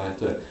yesterday that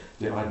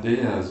the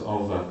ideas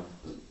of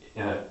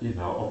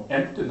of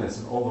emptiness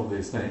and all of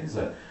these things,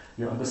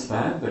 you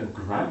understand them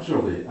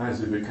gradually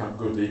as you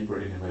go deeper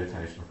in your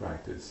meditation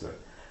practice.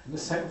 And the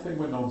same thing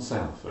with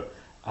non-self.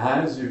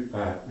 As you,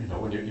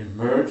 when you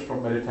emerge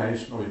from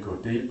meditation or you go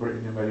deeper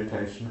in your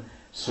meditation,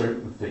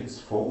 certain things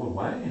fall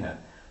away.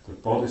 The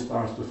body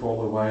starts to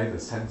fall away, the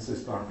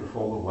senses start to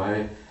fall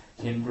away,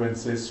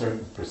 hindrances,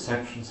 certain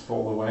perceptions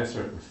fall away,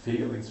 certain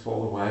feelings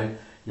fall away.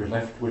 You're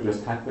left with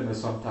just happiness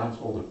sometimes,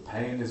 all the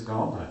pain is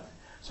gone.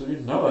 So you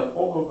know that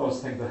all of those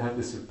things that have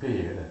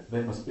disappeared,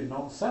 they must be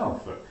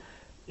non-self.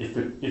 If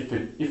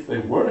they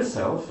were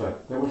self,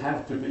 there would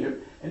have to be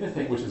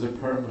anything which is a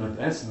permanent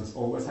essence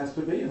always has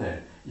to be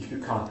there. If you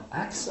can't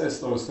access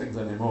those things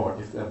anymore,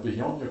 if they're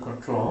beyond your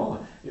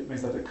control, it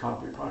means that they can't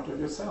be part of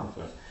yourself.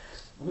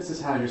 And this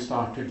is how you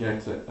start to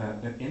get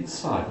an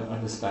insight, an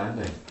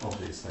understanding of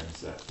these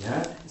things.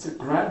 It's a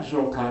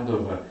gradual kind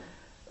of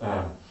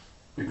a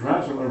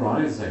gradual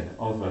arising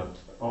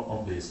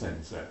of these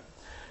things.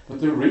 But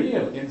the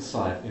real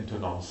insight into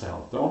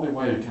non-self, the only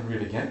way you can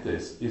really get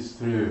this is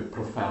through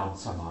profound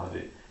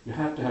samadhi. You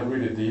have to have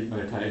really deep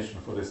meditation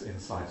for these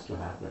insights to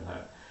happen.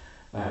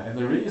 And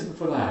the reason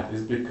for that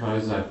is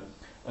because it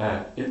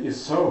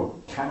is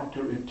so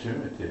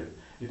counterintuitive.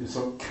 It is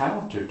so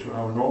counter to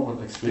our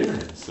normal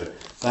experience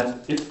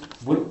that it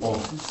will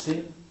often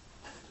seem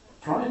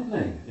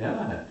frightening.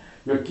 Yeah,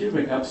 you're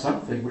giving up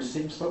something which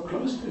seems so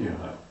close to you.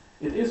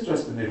 It is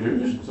just an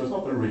illusion, so it's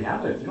not a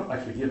reality. You're not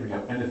actually giving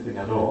up anything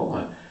at all.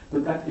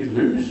 But that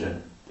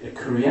illusion, it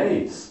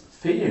creates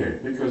fear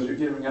because you're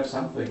giving up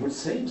something which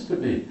seems to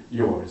be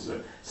yours,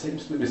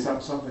 seems to be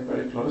something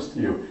very close to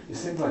you. It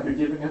seems like you're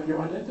giving up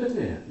your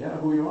identity,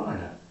 who you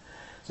are.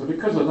 So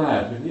because of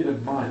that, you need a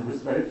mind which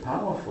is very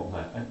powerful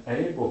and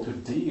able to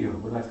deal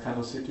with that kind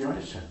of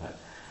situation.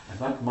 And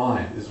that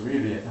mind is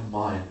really a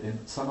mind in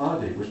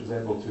samadhi which is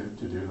able to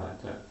do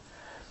that.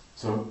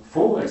 So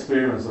full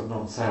experience of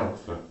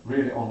non-self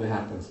really only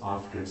happens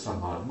after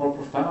samadhi. The more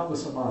profound the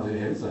samadhi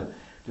is,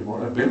 the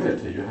more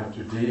ability you have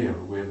to deal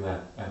with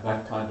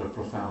that kind of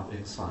profound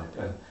insight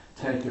and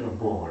take it on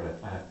board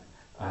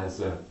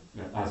as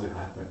it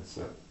happens.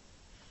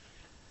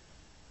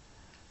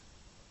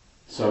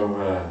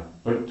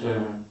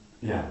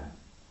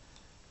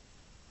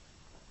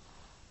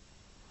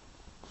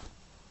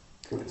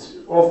 It's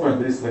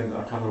often these things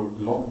are kind of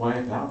a long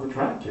way down the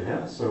track,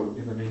 So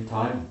in the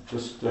meantime,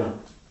 just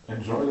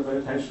enjoy the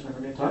meditation in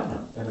the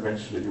meantime, and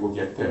eventually you will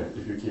get there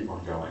if you keep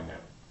on going.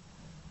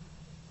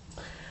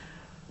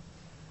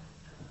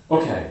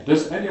 Okay,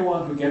 does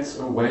anyone who gets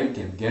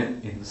awakened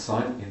get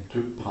insight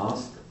into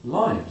past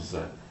lives?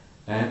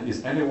 And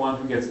is anyone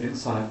who gets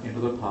insight into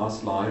the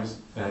past lives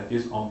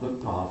is on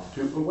the path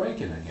to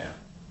awakening?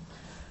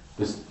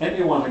 Does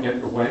anyone who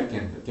gets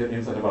awakened get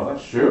insight about that?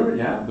 Sure,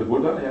 the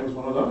Buddha, was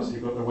one of those. He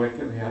got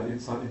awakened, he had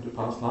insight into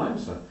past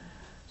lives.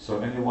 So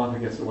anyone who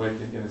gets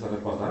awakened gets insight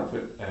about that.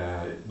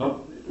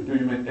 Do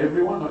you mean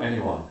everyone or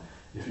anyone?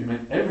 If you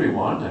mean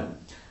everyone,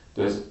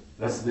 does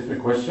That's a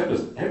different question.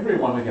 Does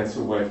everyone who gets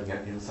awakening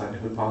get insight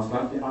into past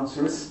life? The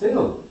answer is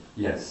still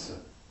yes.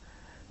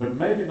 But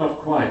maybe not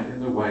quite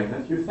in the way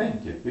that you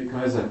think it,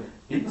 because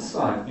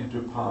insight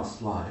into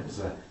past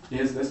lives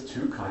there's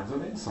two kinds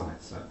of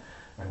insights.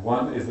 And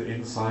one is the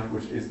insight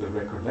which is the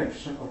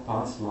recollection of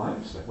past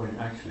lives, when you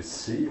actually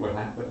see what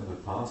happened in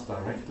the past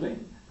directly.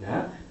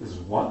 Yeah, this is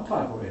one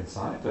type of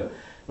insight. But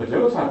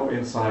the other type of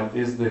insight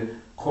is the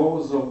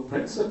causal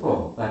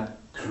principle that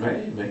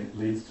craving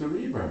leads to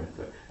rebirth.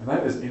 And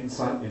that is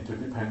insight into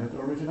dependent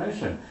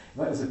origination.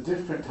 And that is a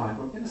different type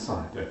of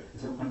insight.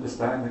 It's an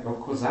understanding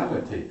of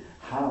causality,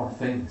 how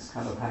things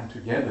kind of hang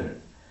together.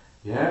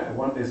 Yeah, and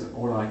one is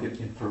more like an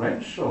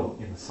inferential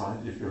insight,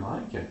 if you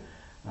like.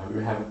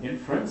 We have an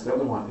inference, the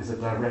other one is a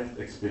direct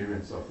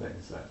experience of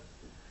things.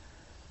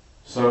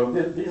 So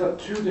these are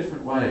two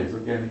different ways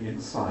of getting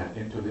insight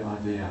into the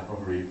idea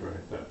of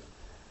rebirth.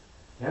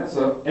 Yeah,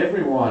 so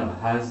everyone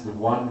has the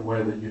one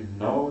where that you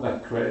know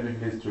that craving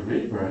leads to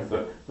rebirth,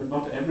 but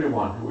not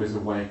everyone who is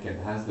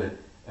awakened has the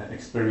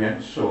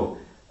experiential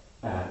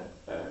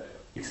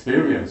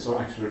experience of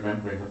actually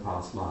remembering the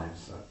past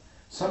lives.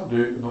 Some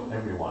do, but not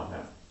everyone.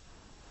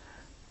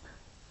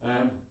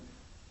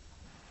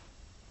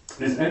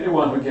 Is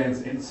anyone who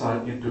gains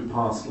insight into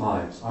past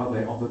lives, are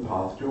they on the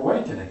path to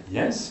awakening?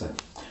 Yes.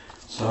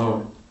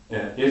 So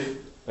if,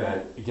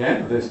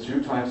 again, there's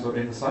two types of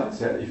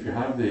insights. If you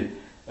have the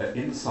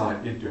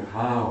insight into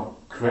how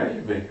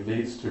craving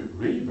leads to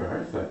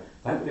rebirth,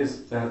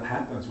 that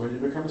happens when you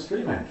become a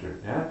stream entry.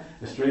 Yeah?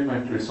 A stream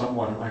entry is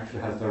someone who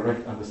actually has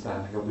direct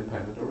understanding of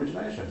dependent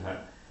origination.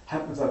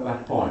 Happens at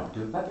that point,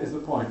 because that is the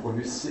point when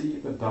you see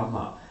the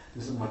Dhamma.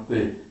 This is what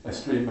the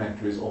stream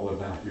entry is all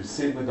about. You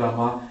see the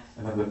Dhamma,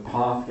 and then the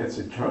path gets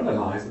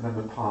internalized, and then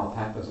the path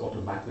happens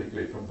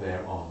automatically from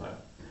there on.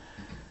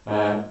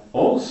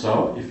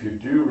 Also, if you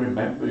do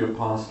remember your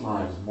past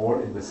lives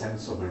more in the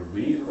sense of a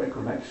real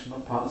recollection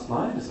of past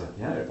lives, if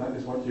that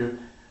is what you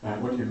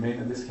mean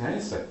in this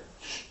case,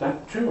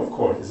 that too, of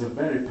course, is a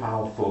very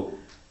powerful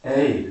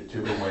aid to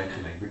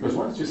awakening. Because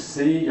once you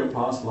see your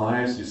past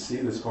lives, you see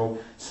this whole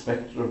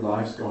spectre of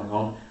lives going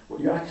on,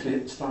 you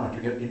actually start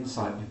to get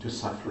insight into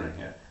suffering.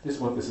 This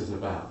is what this is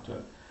about.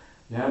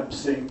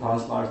 Seeing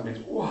past lives means,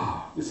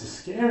 wow, this is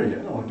scary, I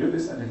don't want to do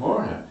this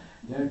anymore.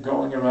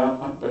 Going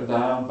around up and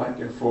down, back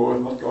and forth,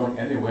 not going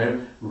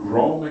anywhere,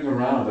 roaming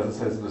around, as it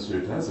says in the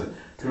Sutta.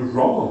 To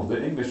roam,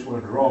 the English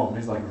word roam,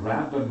 means like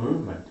random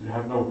movement. You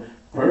have no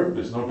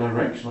purpose, no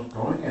direction, not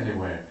going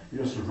anywhere.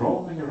 You're just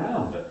roaming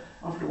around.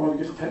 After a while,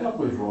 you get fed up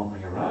with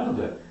roaming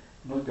around,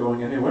 not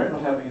going anywhere,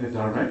 not having any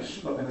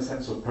direction, not any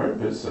sense of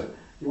purpose.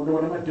 You wonder,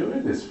 what am I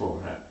doing this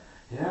for?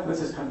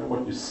 This is kind of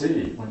what you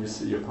see when you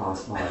see your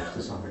past lives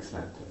to some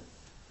extent.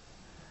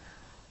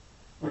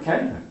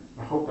 Okay,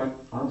 I hope that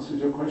answers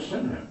your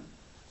question.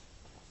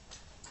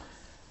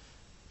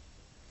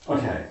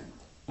 Okay,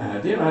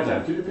 dear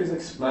Ajahn, could you please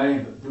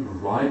explain the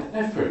right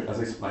effort as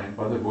explained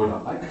by the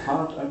Buddha? I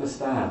can't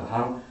understand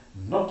how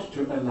not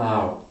to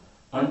allow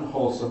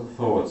unwholesome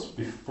thoughts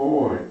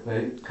before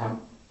they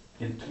come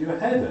into your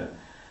head.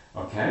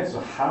 Okay, so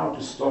how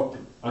to stop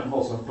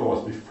unwholesome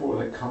thoughts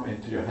before they come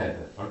into your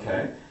head.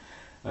 Okay,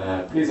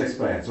 please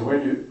explain. So where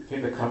do you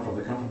think they come from?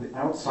 They come from the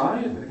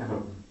outside? They kind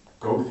of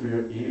go through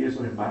your ears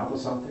or your mouth or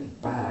something,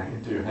 bang,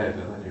 into your head,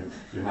 and then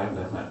you have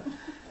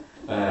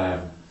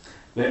them.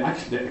 They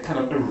actually kind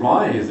of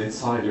arise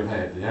inside your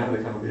head. They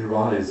kind of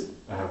arise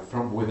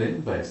from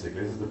within,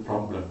 basically. This is the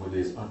problem with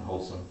these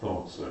unwholesome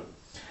thoughts.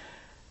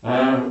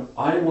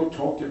 I will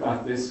talk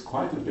about this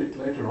quite a bit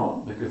later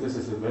on, because this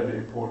is a very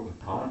important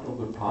part of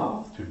the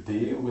path to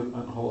deal with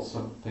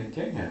unwholesome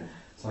thinking.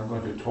 So I'm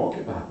going to talk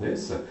about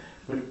this.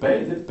 But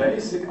the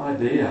basic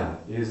idea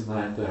is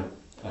that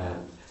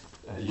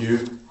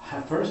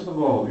first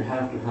of all, you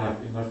have to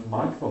have enough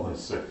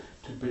mindfulness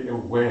to be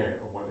aware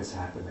of what is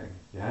happening.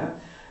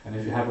 And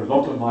if you have a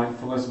lot of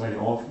mindfulness, very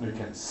often you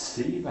can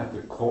see that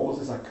the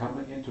causes are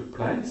coming into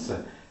place.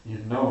 You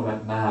know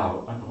that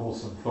now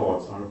unwholesome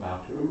thoughts are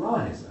about to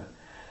arise.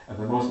 And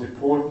the most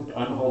important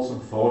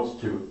unwholesome thoughts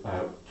to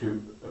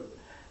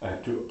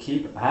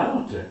keep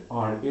out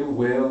are ill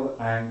will,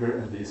 anger,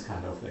 and these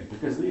kind of things,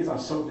 because these are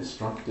so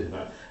destructive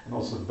and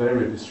also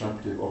very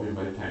disruptive of your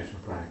meditation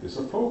practice.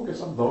 So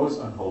focus on those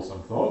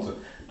unwholesome thoughts.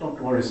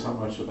 Don't worry so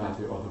much about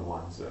the other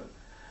ones.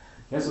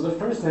 So the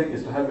first thing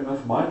is to have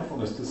enough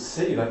mindfulness to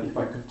see that if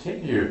I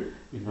continue,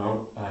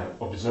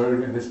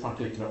 observing this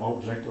particular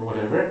object or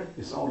whatever,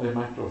 it's only a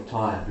matter of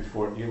time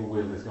before ill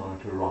will is going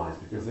to arise,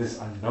 because this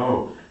I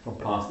know from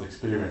past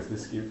experience,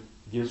 this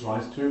gives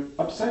rise to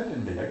upset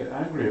in me. I get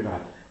angry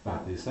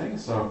about these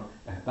things. So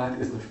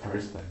that is the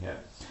first thing.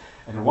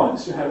 And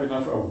once you have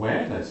enough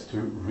awareness to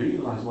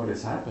realize what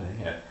is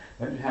happening,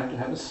 then you have to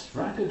have a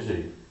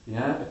strategy,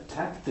 a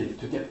tactic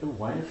to get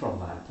away from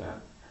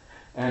that.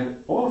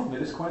 And often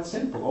it is quite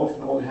simple.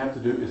 Often all you have to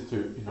do is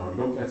to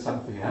look at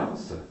something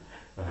else,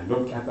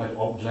 look at that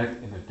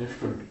object in a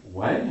different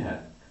way,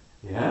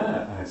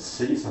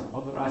 see some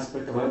other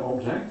aspect of that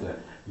object,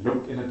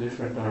 look in a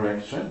different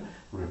direction,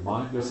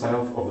 remind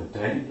yourself of the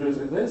dangers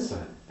in this.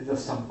 These are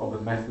some of the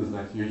methods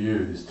that you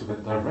use to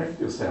then direct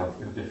yourself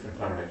in a different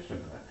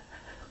direction.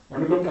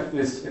 And we'll look at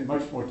this in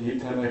much more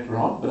detail later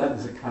on, but that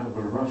is a kind of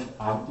a rough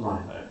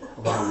outline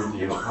of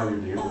how you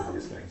deal with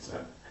these things.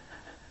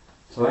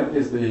 So that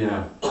is the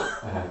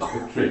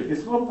trick.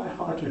 It's not that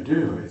hard to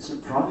do. It's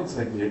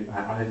surprisingly,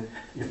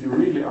 if you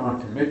really are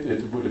committed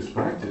to Buddhist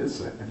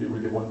practice and you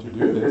really want to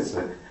do this,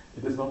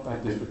 it is not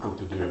that difficult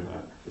to do.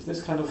 Is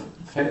this kind of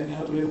fading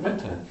out a little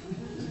bit?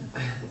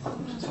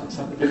 Sounds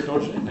a bit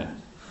dodgy.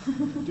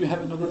 Do you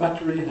have another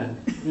battery?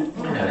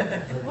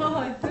 Well,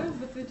 I do,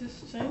 but we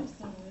just changed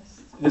them.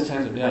 This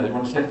changed it. Yeah, they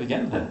want to change it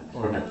again then?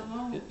 Or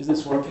is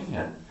this working?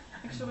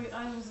 Actually,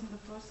 I wasn't the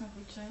person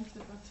who changed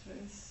the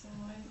batteries, so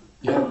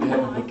we have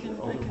an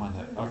older one.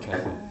 Okay.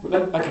 Well,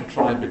 then I can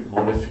try a bit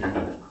more if you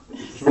have.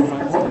 Should we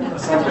try more? That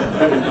sounds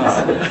very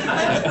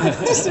nice.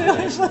 Just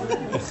really fun.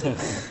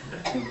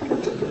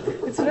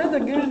 It's rather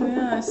good,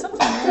 yeah.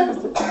 Something wrong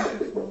with the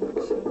microphone,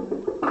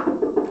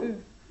 actually.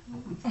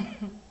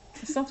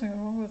 There's something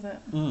wrong with it.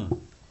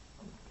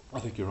 I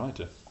think you're right.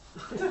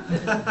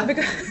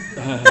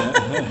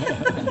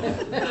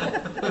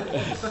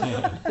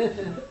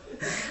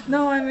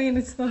 No, I mean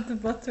it's not the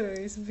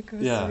batteries because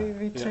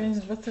we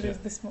changed batteries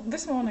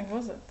this morning,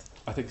 was it?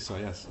 I think so.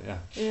 Yes. Yeah.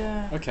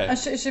 Yeah. Okay. And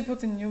she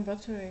put in new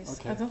batteries.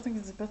 Okay. I don't think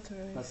it's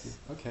batteries.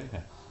 Okay.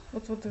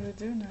 But what do we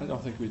do now?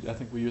 I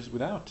think we use it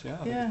without. Yeah.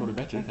 I think it's probably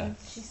better. Okay.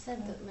 She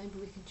said that maybe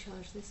we can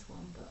charge this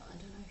one, but I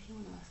don't know if you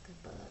want to ask her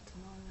about that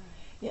tomorrow.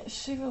 Yeah,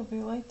 she will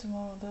be late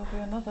tomorrow. There'll be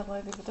another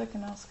lady, but I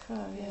can ask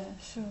her. Yeah,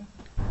 sure.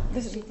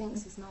 She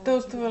thinks it's not.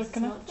 Those two are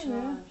connected.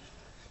 Yeah.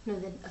 No,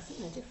 I think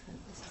they're different.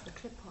 This is the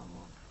clip-on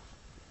one.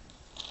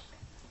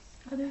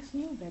 Are those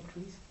new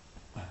batteries?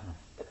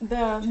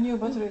 There are new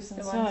batteries The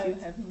ones inside. you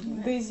have in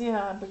your These,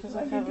 because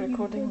I have a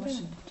recording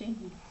machine.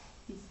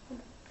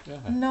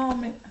 Yeah. No, I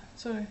mean,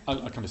 sorry.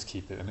 I can just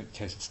keep it, and in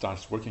case it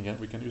starts working again,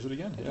 we can use it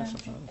again. Yeah.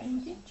 Something like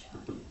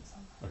that.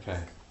 Okay.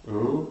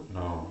 Oh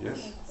no.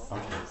 Yes.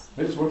 Okay.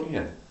 Maybe it's working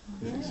again.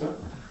 You think so?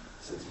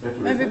 It's better.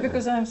 Maybe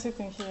because I'm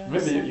sitting here.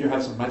 Maybe you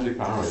have some magic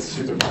powers,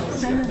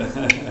 superpowers.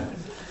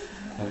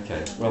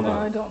 Okay, well done. No,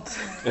 I don't.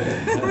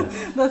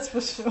 That's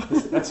for sure.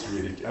 That's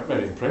really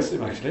very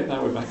impressive, actually.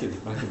 Now we're back in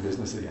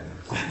business again.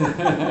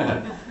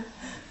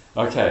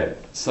 Okay,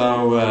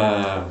 so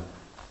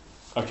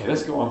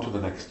let's go on to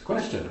the next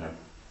question.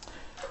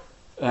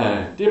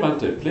 Dear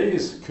Bhante,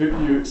 please could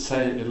you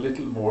say a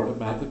little more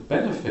about the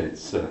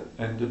benefits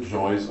and the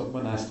joys of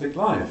monastic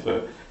life?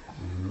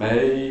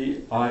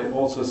 May I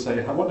also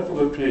say how wonderful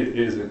the retreat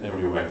is in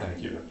every way? Thank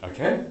you.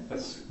 Okay,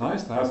 that's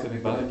nice. Now it's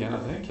getting bad again, I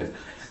think.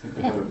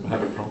 We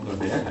have a problem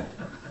here.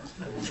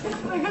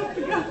 I have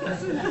to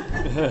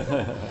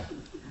go.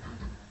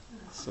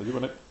 So you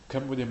want to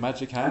come with your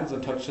magic hands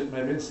and touch it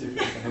maybe and see if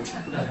it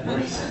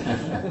works?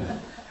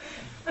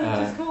 I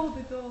just hold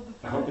it all the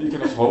time. You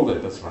can just hold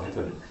it, that's right.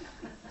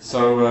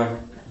 So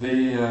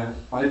the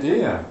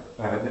idea,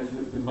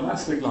 the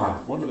monastic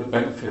life, one of the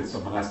benefits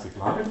of monastic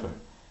life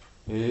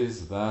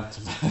is that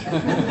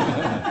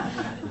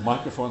the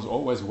microphones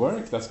always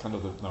work. That's kind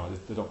of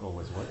they don't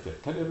always work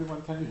yet. Can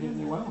you hear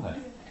me well?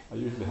 I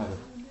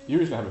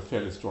usually have a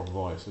fairly strong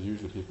voice, so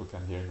usually people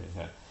can hear me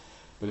here.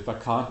 But if I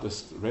can't,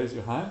 just raise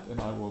your hand, and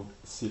I will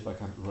see if I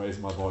can raise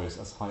my voice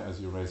as high as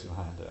you raise your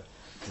hand,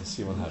 and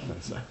see what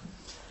happens.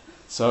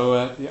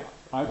 So the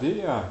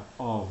idea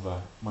of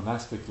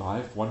monastic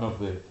life, one of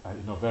the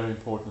very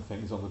important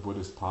things on the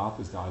Buddhist path,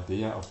 is the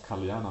idea of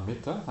kalyana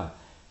mitta.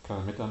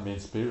 Kalyana mitta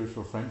means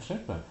spiritual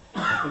friendship.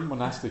 In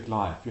monastic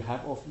life, you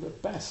have often the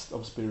best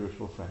of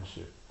spiritual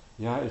friendship.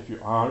 Yeah, if you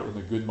are in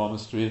a good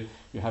monastery,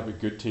 you have a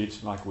good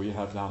teacher like we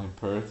have down in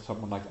Perth,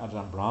 someone like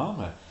Ajahn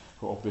Brahma,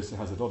 who obviously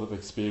has a lot of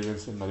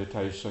experience in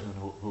meditation and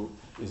who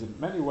is in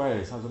many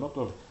ways has a lot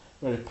of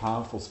very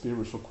powerful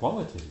spiritual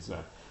qualities.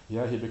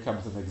 He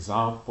becomes an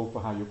example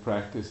for how you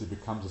practice. He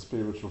becomes a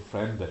spiritual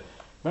friend,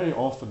 very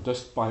often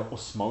just by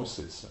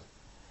osmosis.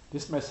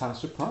 This may sound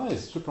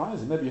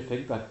surprising. Maybe you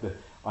think that the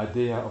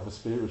idea of a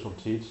spiritual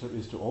teacher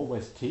is to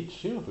always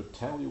teach you, to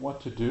tell you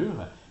what to do.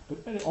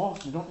 But very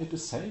often you don't need to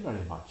say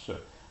very much.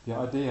 The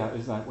idea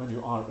is that when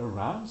you are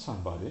around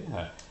somebody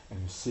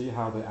and you see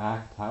how they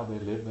act, how they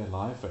live their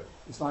life,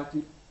 it's like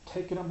you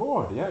take it on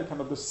board. It kind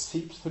of just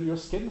seeps through your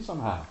skin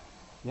somehow.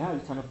 You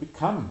kind of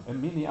become a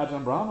mini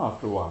Ajahn Brahma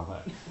after a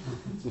while.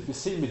 So if you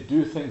see me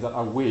do things that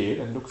are weird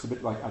and looks a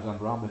bit like Ajahn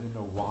Brahma, then you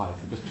know why.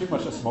 Because too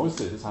much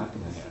osmosis is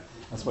happening here.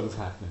 That's what is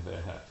happening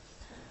there.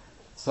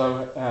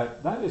 So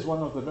that is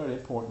one of the very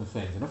important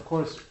things. And of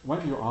course,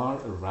 when you are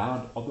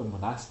around other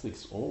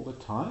monastics all the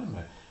time,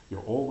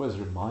 you're always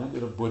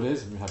reminded of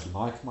Buddhism. You have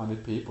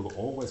like-minded people who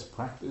always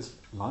practice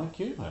like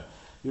you.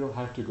 You don't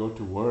have to go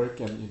to work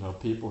and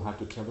people have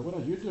to tell you, what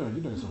are you doing?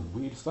 You're doing some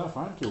weird stuff,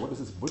 aren't you? What is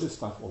this Buddhist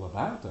stuff all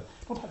about?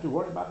 Don't have to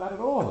worry about that at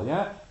all.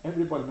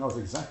 Everybody knows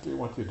exactly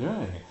what you're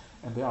doing,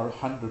 and they are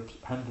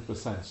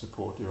 100%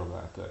 supportive of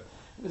that.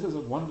 This is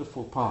a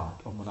wonderful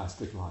part of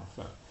monastic life.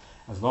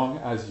 As long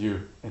as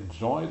you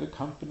enjoy the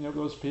company of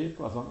those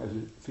people, as long as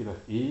you feel at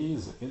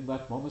ease in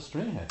that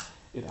monastery,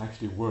 it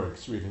actually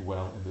works really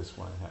well in this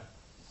way.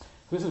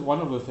 This is one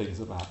of the things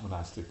about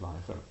monastic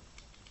life.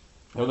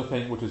 The other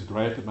thing which is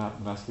great about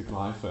monastic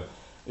life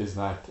is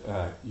that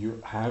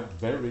you have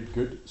very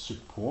good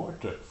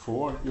support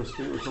for your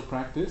spiritual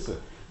practice.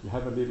 You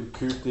have a little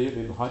kuti, a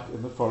little hut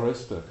in the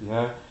forest,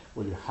 where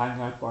you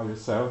hang out by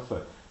yourself.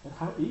 And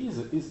how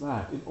easy is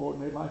that in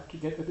ordinary life to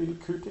get a little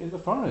kuti in the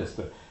forest?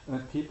 And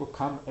then people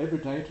come every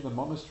day to the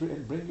monastery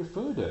and bring you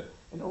food.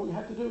 And all you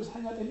have to do is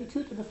hang out in your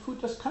kuti and the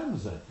food just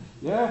comes. As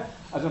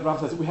Ajahn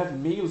says, we have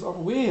meals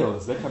on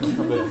wheels. They come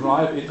from the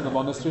drive into the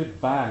monastery,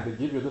 bang, they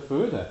give you the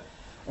food.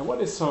 And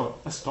what is so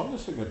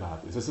astonishing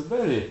about this is a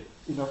very,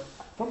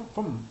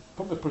 from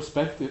the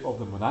perspective of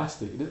the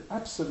monastic,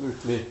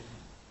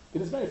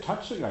 it is very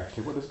touching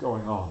actually what is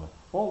going on.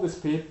 All these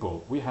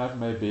people, we have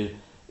maybe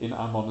in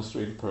our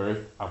monastery in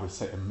Perth, I would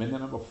say a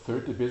minimum of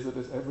 30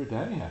 visitors every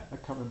day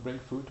that come and bring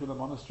food to the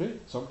monastery.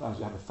 Sometimes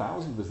you have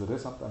 1,000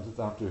 visitors, sometimes it's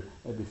down to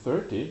maybe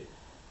 30.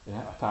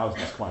 1,000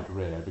 is quite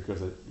rare because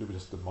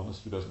the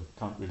monastery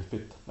can't really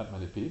fit that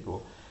many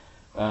people.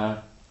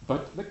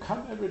 But they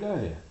come every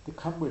day. They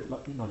come with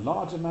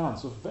large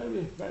amounts of very,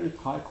 very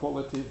high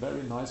quality,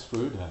 very nice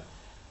food.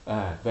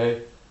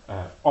 They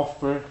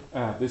offer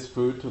this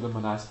food to the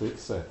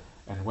monastics,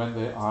 and when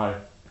they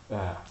are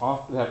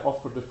after they have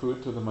offered the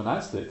food to the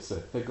monastics,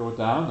 they go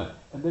down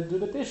and they do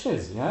the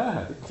dishes.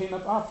 They clean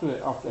up after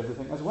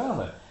everything as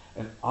well.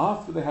 And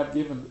after they have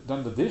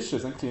done the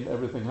dishes and cleaned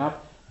everything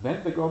up,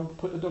 then they go and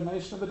put the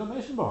donation in the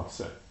donation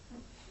box.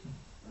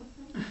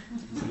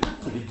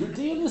 Pretty good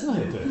deal, isn't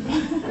it?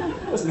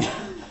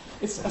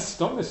 It's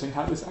astonishing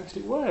how this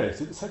actually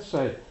works. It's such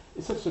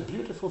a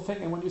beautiful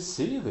thing, and when you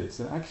see this,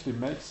 it actually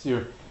makes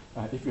you,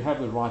 if you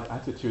have the right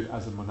attitude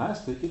as a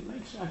monastic, it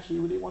makes you actually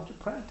really want to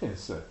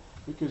practice.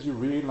 Because you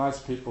realize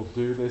people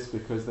do this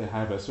because they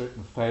have a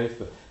certain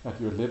faith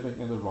that you're living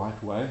in the right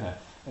way.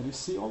 And you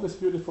see all this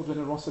beautiful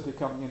generosity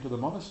coming into the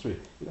monastery.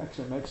 It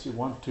actually makes you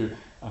want to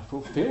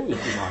fulfill,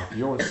 if you like,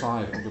 your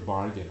side of the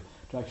bargain,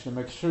 to actually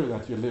make sure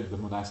that you live the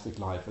monastic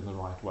life in the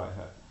right way.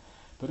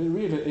 But it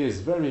really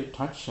is very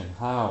touching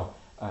how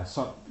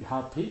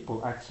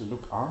people actually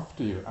look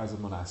after you as a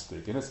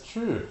monastic. And it's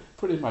true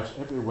pretty much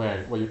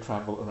everywhere where you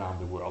travel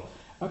around the world.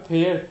 Up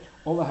here,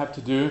 all I have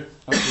to do,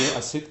 I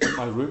sit in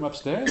my room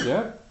upstairs,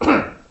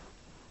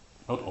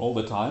 not all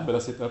the time, but I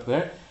sit up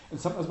there, and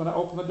sometimes when I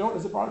open the door,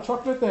 there's a bar of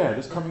chocolate there,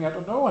 just coming out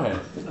of nowhere.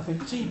 There's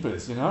nothing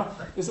jeepers,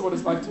 This is what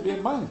it's like to be a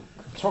monk.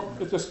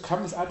 Chocolate just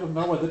comes out of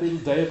nowhere. The little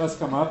devas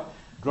come up,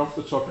 drop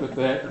the chocolate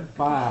there, and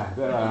bang,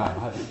 there I am.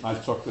 I have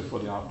nice chocolate for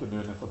the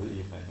afternoon and for the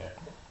evening.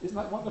 Isn't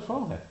that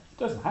wonderful? It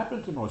doesn't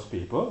happen to most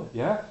people,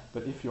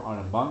 but if you are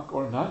a monk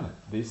or nun,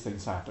 these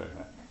things happen.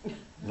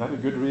 Is that a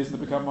good reason to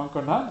become monk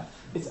or nun?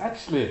 It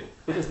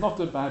is not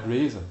a bad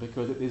reason,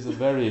 because it is a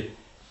very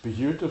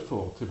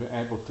beautiful to be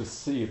able to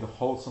see the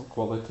wholesome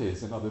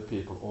qualities in other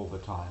people all the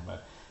time.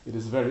 It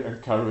is very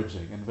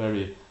encouraging and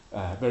very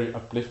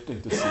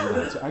uplifting to see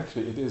that. So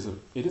actually, it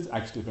is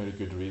actually a very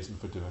good reason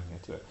for doing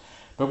it.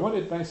 But what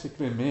it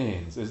basically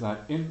means is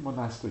that in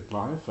monastic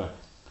life,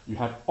 you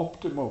have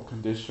optimal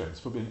conditions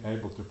for being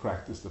able to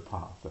practice the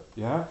path.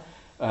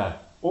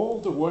 All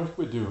the work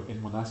we do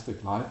in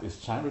monastic life is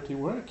charity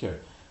work.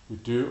 We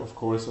do, of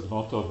course,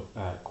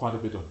 quite a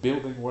bit of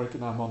building work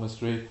in our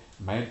monastery,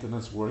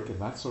 maintenance work and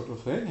that sort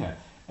of thing.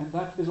 And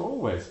that is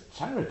always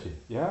charity.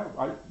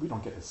 We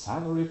don't get a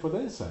salary for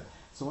this.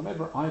 So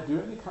whenever I do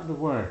any kind of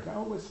work, I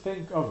always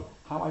think of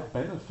how I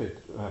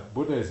benefit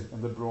Buddhism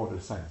in the broader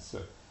sense.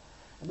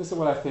 And this is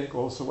what I think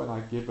also when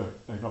I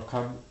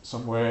come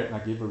somewhere and I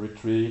give a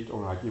retreat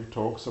or I give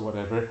talks or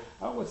whatever.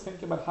 I always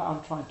think about how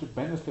I'm trying to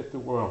benefit the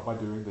world by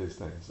doing these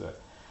things.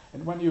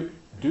 And when you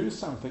do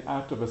something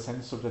out of a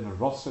sense of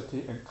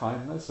generosity and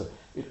kindness,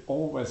 it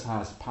always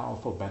has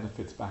powerful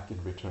benefits back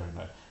in return.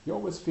 You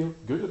always feel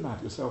good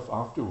about yourself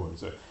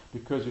afterwards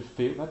because you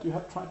feel that you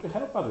have tried to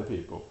help other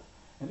people.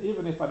 And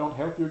even if I don't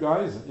help you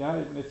guys,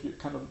 even if you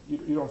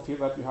you don't feel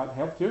that you have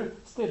helped you,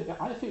 still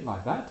I feel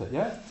like that,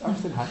 I'm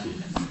still happy.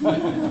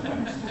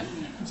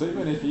 So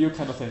even if you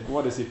kind of think,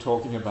 what is he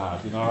talking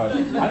about?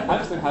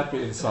 I'm still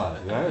happy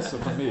inside, so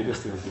for me it is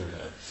still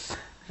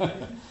good.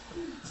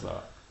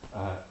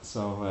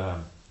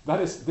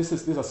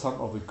 These are some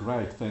of the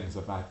great things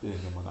about being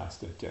a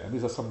monastic, and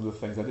these are some of the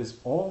things that is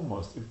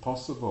almost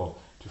impossible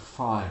to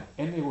find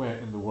anywhere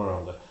in the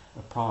world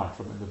apart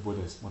from in the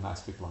Buddhist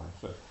monastic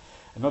life.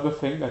 Another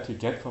thing that you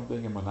get from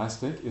being a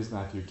monastic is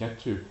that you get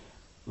to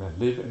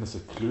live in a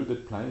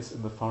secluded place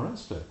in the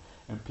forest,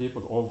 and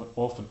people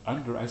often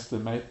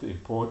underestimate the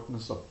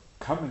importance of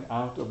coming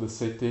out of the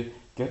city,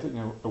 getting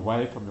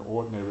away from your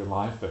ordinary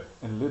life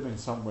and living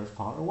somewhere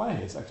far away.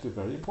 It's actually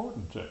very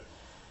important.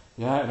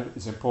 And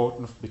it's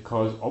important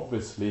because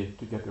obviously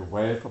to get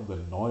away from the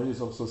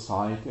noise of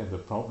society and the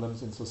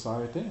problems in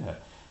society.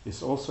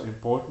 It's also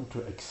important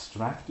to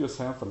extract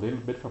yourself a little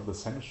bit from the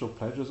sensual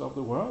pleasures of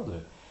the world.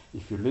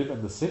 If you live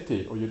in the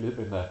city or you live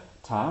in a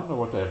town or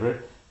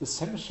whatever, the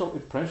sensual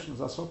impressions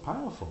are so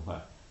powerful.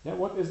 Yeah,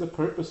 what is the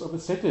purpose of a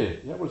city?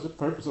 Yeah, what is the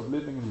purpose of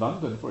living in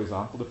London, for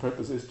example? The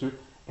purpose is to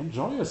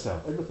enjoy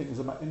yourself. Everything is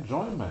about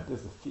enjoyment.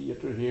 There's the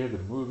theatre here, the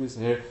movies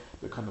here,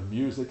 the kind of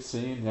music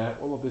scene, yeah,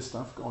 all of this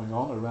stuff going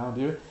on around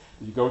you.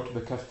 You go to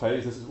the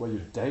cafes, this is where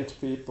you date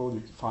people,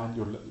 you find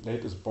your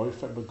latest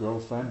boyfriend or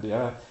girlfriend,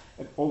 yeah,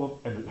 and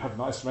you have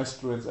nice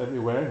restaurants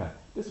everywhere. Yeah.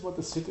 This is what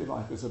the city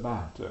life is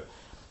about.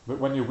 But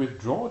when you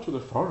withdraw to the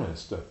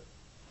forest,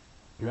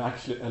 you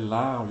actually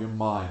allow your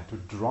mind to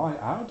dry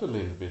out a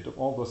little bit of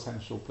all those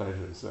sensual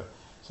pleasures,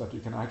 so that you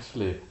can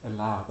actually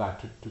allow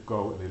that to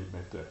go a little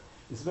bit.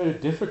 It's very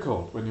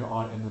difficult when you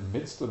are in the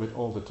midst of it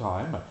all the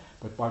time,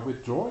 but by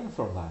withdrawing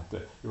from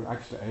that, you're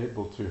actually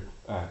able to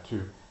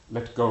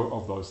let go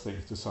of those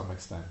things to some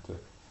extent.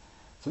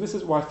 So this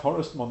is why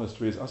forest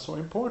monasteries are so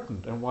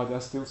important and why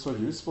they're still so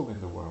useful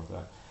in the world.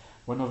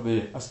 One of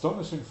the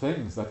astonishing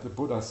things that the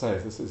Buddha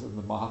says, this is in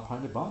the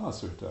Mahaparinibbana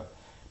Sutta,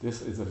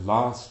 this is the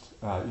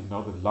last,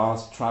 the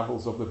last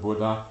travels of the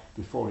Buddha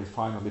before he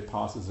finally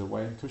passes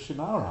away in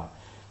Kushinara.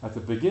 At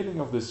the beginning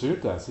of the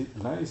suttas, he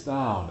lays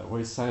down where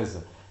he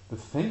says the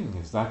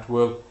things that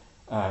will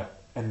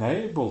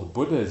enable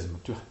Buddhism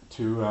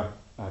to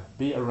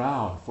be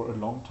around for a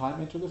long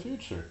time into the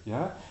future.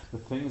 Yeah, the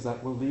things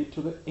that will lead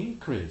to the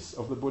increase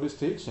of the Buddhist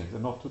teachings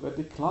and not to their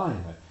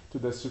decline, to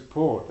their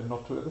support and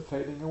not to the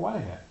fading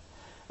away.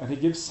 And he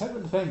gives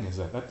 7 things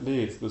that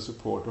lead to the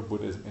support of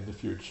Buddhism in the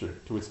future,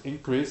 to its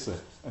increase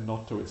and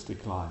not to its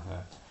decline.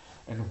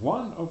 And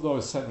one of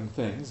those 7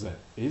 things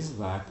is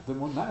that the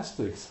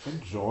monastics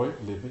enjoy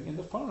living in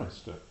the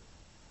forest.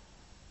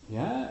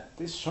 Yeah,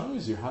 this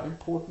shows you how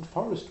important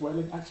forest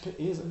dwelling actually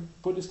is in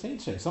Buddhist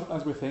teaching.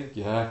 Sometimes we think,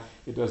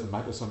 it doesn't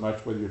matter so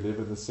much whether you live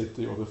in the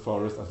city or the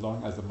forest, as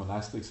long as the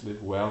monastics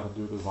live well and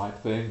do the right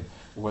thing,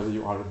 whether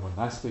you are a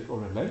monastic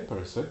or a lay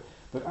person,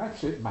 but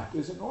actually it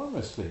matters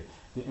enormously.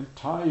 The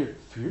entire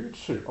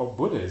future of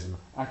Buddhism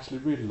actually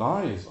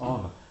relies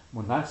on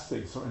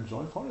monastics who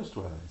enjoy forest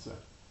dwellings.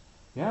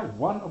 Yeah,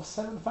 one of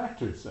 7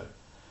 factors.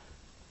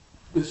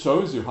 This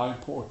shows you how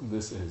important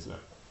this is.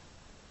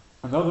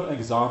 Another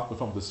example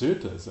from the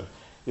suttas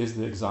is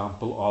the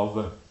example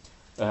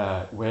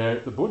of where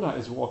the Buddha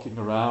is walking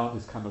around,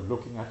 he's kind of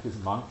looking at his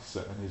monks,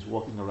 and he's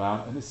walking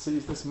around and he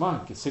sees this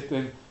monk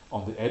sitting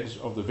on the edge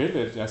of the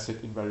village,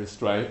 sitting very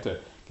straight,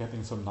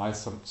 getting some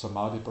nice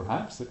samadhi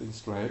perhaps, sitting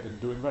straight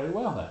and doing very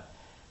well there.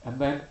 And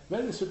then,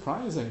 very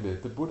surprisingly,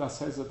 the Buddha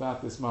says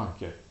about this monk,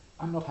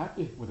 I'm not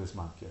happy with this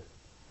monk.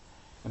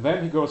 And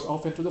then he goes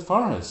off into the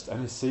forest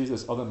and he sees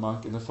this other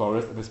monk in the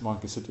forest, and this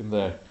monk is sitting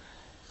there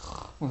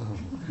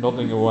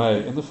nodding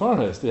away in the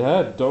forest,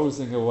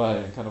 dozing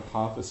away and kind of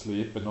half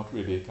asleep, but not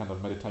really, kind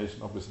of meditation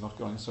obviously not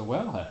going so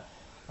well.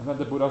 And then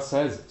the Buddha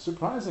says,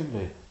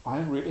 surprisingly,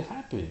 I'm really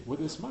happy with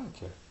this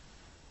monk.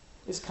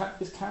 It's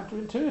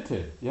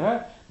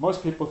counterintuitive,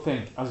 Most people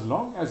think, as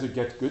long as you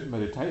get good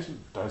meditation,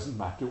 doesn't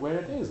matter where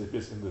it is. If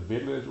it's in the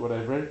village,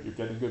 whatever, you're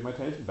getting good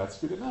meditation, that's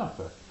good enough.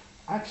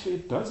 Actually,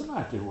 it does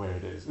matter where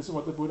it is. This is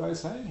what the Buddha is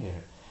saying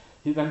here.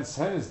 He then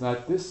says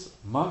that this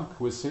monk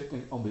who is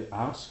sitting on the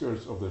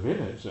outskirts of the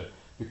village,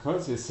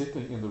 because he's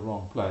sitting in the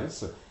wrong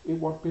place, it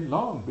won't be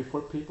long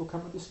before people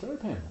come and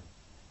disturb him.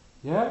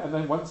 And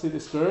then once is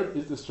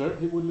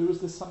disturbed, he will lose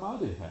this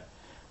samadhi.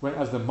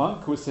 Whereas the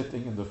monk who is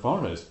sitting in the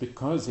forest,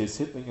 because he's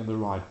sitting in the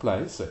right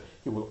place,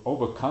 he will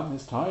overcome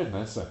his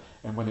tiredness,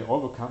 and when he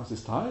overcomes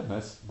his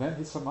tiredness, then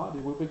his samadhi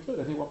will be good,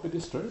 and he won't be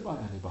disturbed by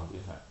anybody.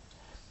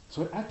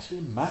 So it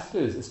actually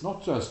matters. It's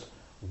not just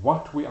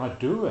what we are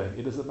doing,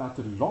 it is about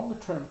the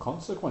long-term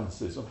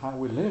consequences of how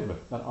we live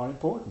that are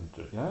important.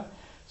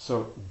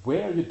 So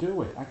where you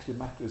do it actually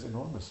matters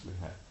enormously.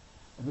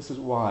 And this is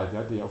why the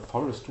idea of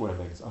forest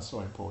dwellings are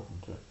so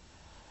important.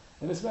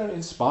 And it's very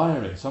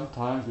inspiring.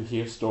 Sometimes we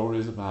hear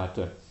stories about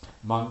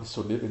monks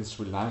who live in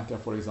Sri Lanka,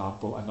 for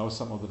example. I know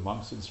some of the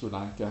monks in Sri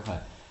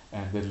Lanka,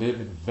 and they live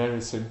in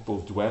very simple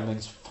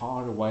dwellings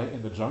far away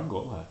in the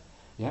jungle.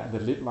 And they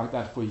live like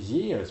that for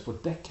years, for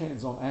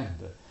decades on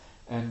end.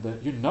 And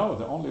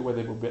the only way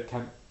they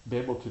can be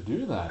able to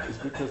do that is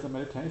because the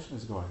meditation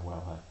is going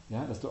well.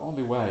 That's the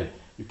only way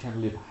you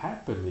can live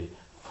happily,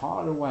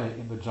 far away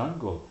in the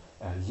jungle,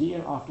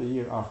 year after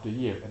year after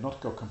year, and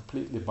not go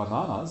completely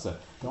bananas.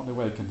 The only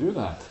way you can do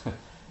that,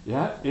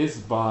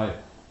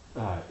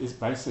 is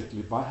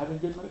basically by having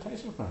good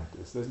meditation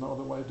practice. There's no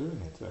other way of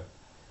doing it.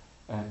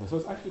 And so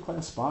it's actually quite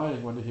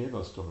inspiring when you hear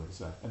those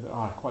stories, and there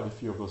are quite a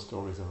few of those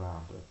stories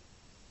around.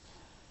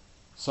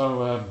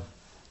 So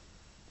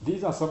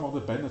these are some of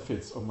the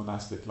benefits of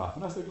monastic life.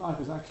 Monastic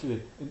life is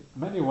actually, in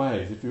many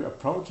ways, if you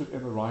approach it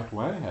in the right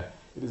way,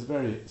 it's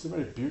a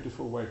very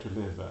beautiful way to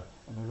live,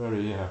 and a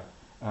very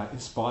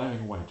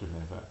inspiring way to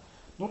live.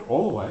 Not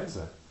always,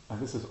 and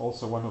this is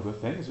also one of the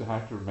things you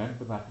have to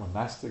remember, that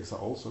monastics are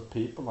also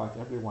people like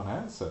everyone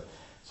else.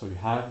 So you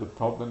have the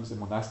problems in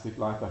monastic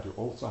life that you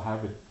also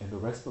have in the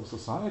rest of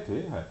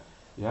society.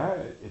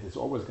 It is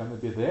always going to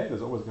be there.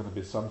 There's always going to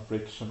be some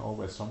friction,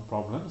 always some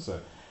problems.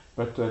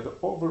 But the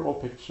overall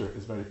picture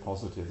is very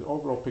positive. The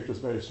overall picture is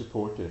very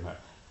supportive.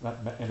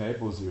 That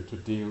enables you to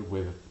deal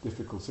with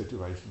difficult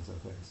situations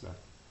and things.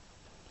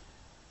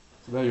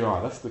 So there you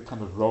are. That's the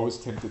kind of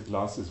rose-tinted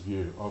glasses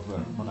view of the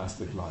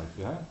monastic life.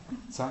 Yeah,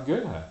 sound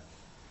good, huh?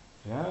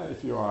 Yeah.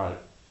 If you are,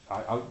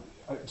 I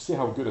see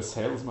how good a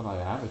salesman I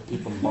am. If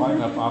people line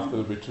up after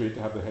the retreat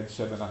to have the head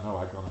shed, then I know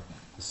I'm gonna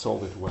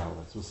sold it well.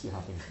 Let's we'll see how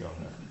things go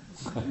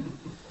here.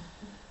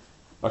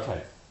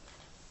 Okay.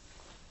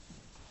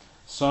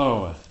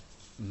 So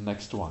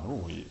next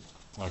one.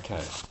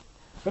 Okay.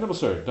 Venerable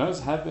Sir,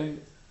 does having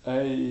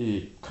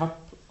a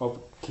cup of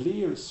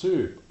clear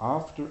soup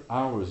after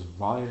hours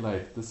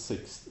violate the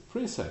sixth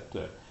precept?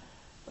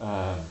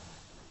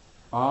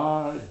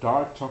 Are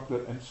dark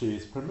chocolate and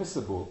cheese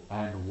permissible,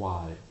 and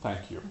why?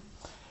 Thank you.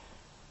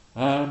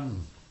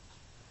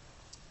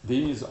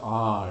 These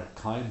are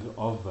kind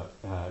of,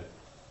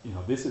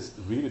 this is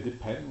really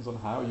depends on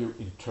how you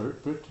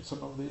interpret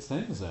some of these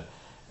things.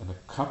 And a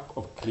cup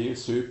of clear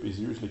soup is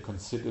usually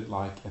considered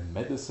like a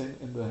medicine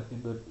in the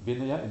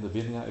Vinaya. In the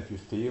Vinaya, if you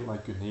feel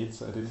like you need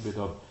a little bit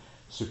of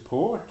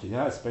support,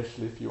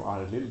 especially if you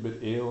are a little bit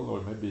ill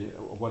or maybe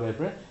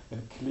whatever,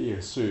 then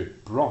clear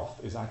soup, broth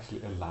is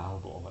actually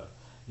allowable.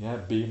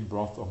 Bean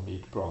broth or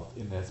meat broth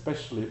in there,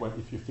 especially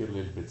if you feel a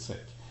little bit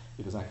sick.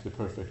 It is actually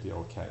perfectly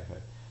okay.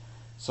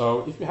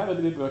 So if you have a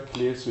little bit of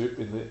clear soup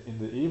in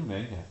the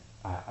evening,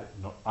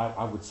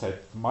 I would say,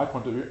 from my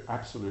point of view,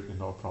 absolutely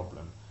no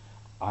problem.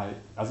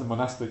 As a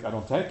monastic, I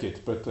don't take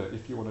it, but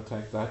if you want to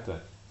take that,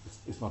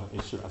 it's not an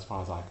issue as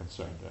far as I'm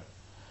concerned.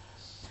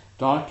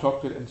 Dark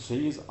chocolate and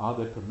cheese, are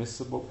they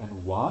permissible,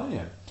 and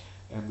why?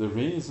 And the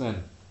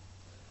reason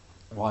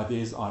why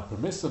these are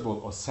permissible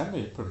or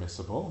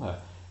semi-permissible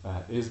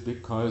is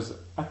because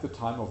at the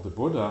time of the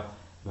Buddha,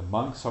 the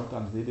monks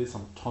sometimes needed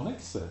some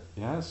tonics,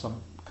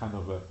 some kind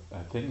of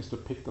things to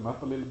pick them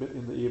up a little bit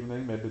in the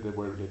evening. Maybe they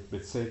were a little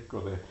bit sick,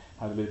 or they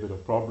had a little bit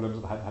of problems,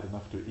 and hadn't had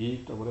enough to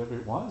eat, or whatever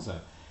it was.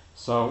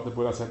 So the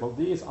Buddha said, well,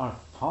 these are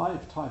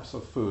 5 types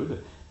of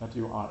food that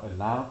you are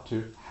allowed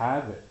to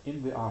have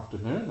in the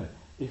afternoon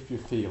if you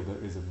feel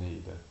there is a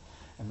need.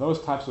 And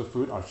those types of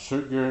food are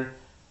sugar,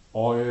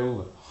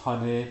 oil,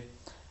 honey,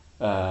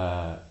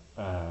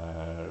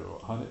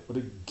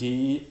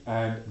 ghee,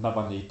 and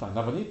navanita.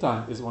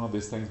 Navanita is one of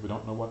these things we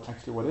don't know what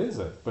is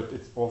it, but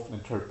it's often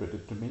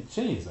interpreted to mean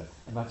cheese,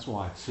 and that's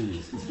why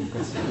cheese is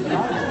considered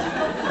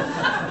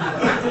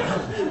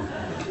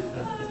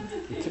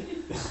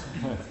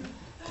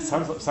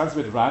Sounds a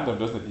bit random,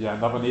 doesn't it? Yeah,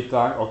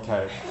 navanita.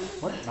 Okay.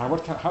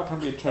 How can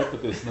we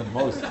interpret this in the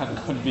most kind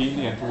of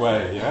convenient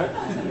way? Yeah.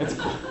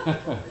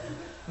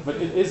 But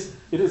it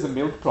is a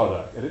milk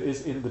product. It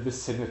is in the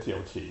vicinity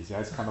of cheese.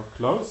 Yeah, it's kind of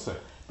closer,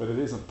 but it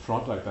is a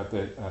product that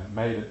they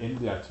made in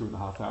India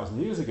 2,500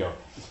 years ago.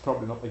 It's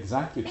probably not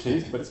exactly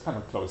cheese, but it's kind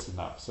of close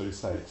enough. So you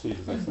say cheese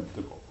is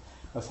acceptable.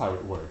 That's how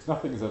it works.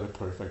 Nothing is ever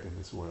perfect in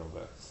this world.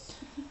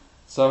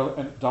 So,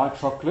 and dark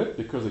chocolate,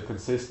 because it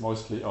consists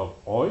mostly of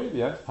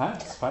oil,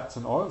 fats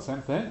and oil,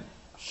 same thing,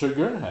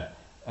 sugar,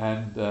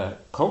 and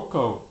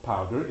cocoa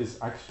powder is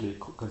actually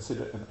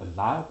considered a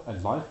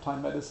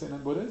lifetime medicine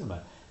in Buddhism.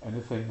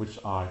 Anything which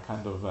are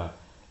kind of,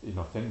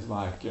 things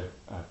like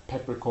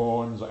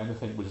peppercorns or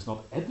anything which is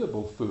not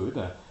edible food,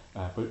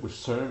 but which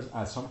serves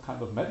as some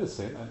kind of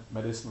medicine and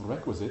medicinal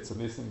requisites, and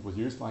these things were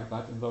used like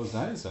that in those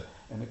days.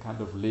 Any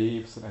kind of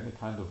leaves and any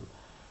kind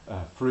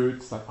of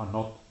fruits that are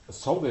not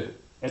solid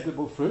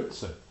edible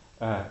fruits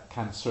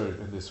can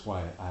serve in this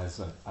way as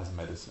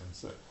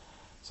medicines.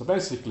 So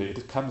basically,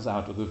 it comes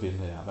out of the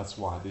Vinaya. That's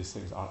why these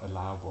things are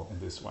allowable in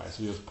this way.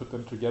 So you just put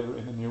them together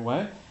in a new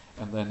way,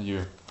 and then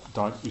you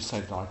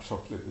say dark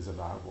chocolate is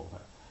allowable.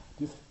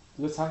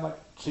 Does it sound like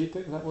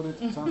cheating? Is that what it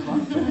sounds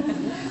like?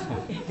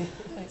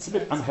 It's a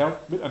bit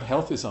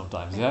unhealthy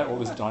sometimes. Yeah, all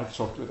this dark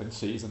chocolate and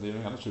cheese, and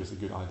I'm not sure it's a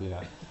good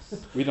idea.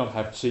 We don't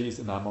have cheese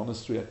in our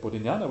monastery at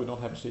Bodhinyana. We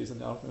don't have cheese in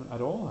the afternoon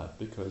at all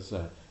because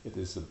it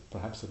is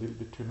perhaps a little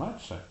bit too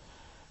much.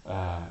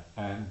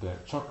 And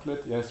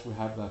chocolate, yes, we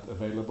have that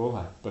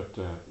available, but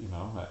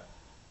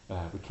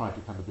we try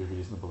to kind of be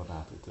reasonable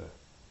about it.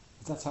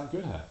 Does that sound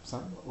good?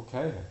 Sound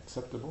okay?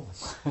 Acceptable?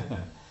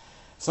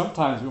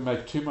 Sometimes we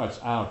make too much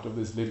out of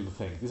these little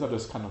things. These are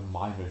just kind of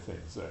minor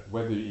things.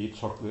 Whether you eat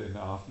chocolate in the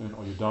afternoon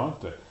or you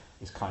don't,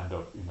 is kind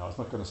of, it's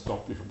not going to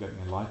stop you from getting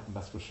enlightened,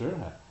 that's for sure.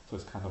 So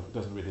it's kind of, it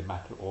doesn't really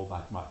matter all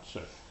that much.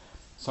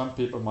 Some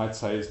people might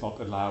say it's not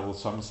allowable,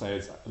 some say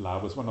it's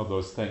allowable. It's one of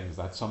those things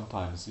that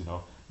sometimes,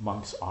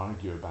 monks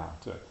argue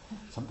about.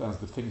 Sometimes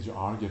the things you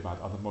argue about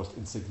are the most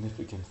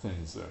insignificant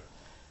things,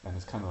 and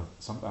it's kind of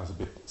sometimes a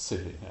bit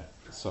silly.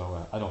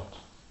 So I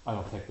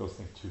don't take those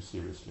things too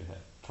seriously.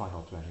 Try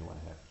not to anyway.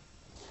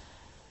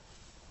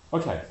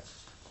 Okay.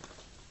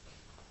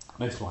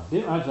 Next one.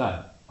 Dear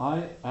Ajahn,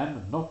 I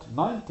am not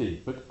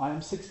 90, but I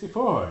am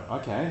 64.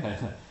 Okay.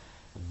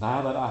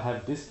 Now that I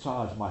have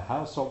discharged my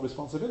household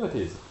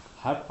responsibilities,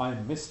 have I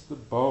missed the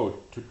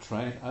boat to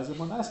train as a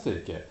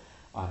monastic?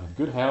 I'm in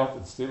good health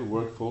and still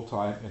work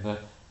full-time in a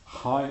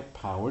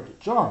high-powered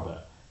job.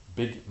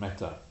 Big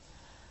meta.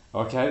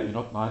 Okay, you're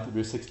not 90,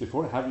 you're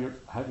 64.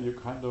 Have you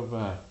kind of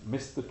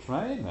missed the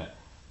train?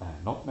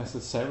 Not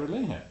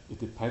necessarily. It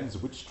depends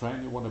which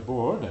train you want to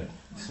board.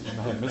 So you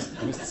may have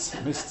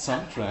missed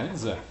some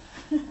trains.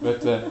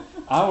 But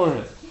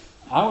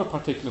our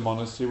particular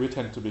monastery, we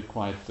tend to be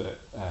quite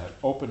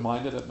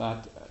open-minded at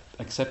that,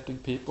 accepting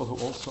people who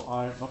also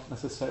are not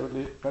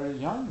necessarily very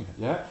young.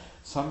 Yeah,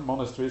 some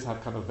monasteries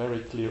have kind of very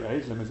clear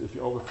age limits. If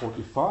you're over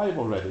 45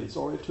 already, it's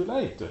already too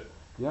late.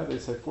 Yeah, they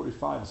say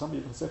 45. Some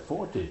even say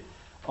 40.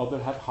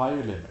 Others have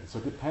higher limits. So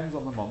it depends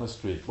on the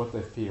monastery what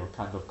they feel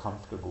kind of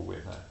comfortable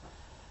with.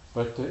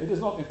 But it is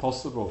not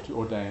impossible to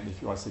ordain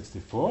if you are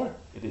 64.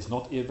 It is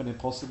not even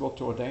impossible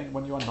to ordain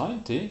when you are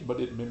 90, but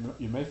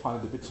you may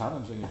find it a bit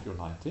challenging if you're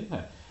 90.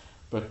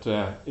 But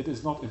it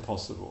is not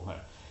impossible.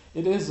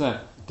 It is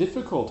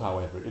difficult,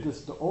 however. It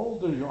is the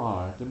older you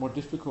are, the more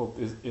difficult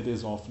it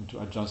is often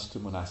to adjust to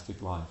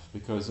monastic life,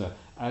 because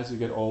as you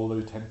get older,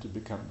 you tend to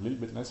become a little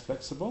bit less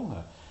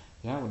flexible.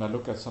 When I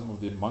look at some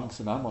of the monks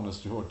in our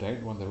monastery who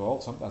ordained when they were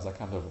old, sometimes I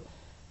kind of,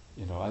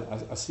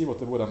 I see what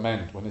the Buddha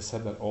meant when he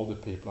said that older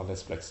people are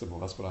less flexible.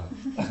 That's what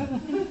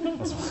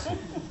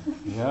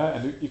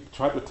and you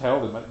try to tell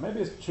them, maybe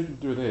you shouldn't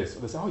do this.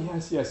 Or they say, oh,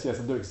 yes,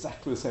 and do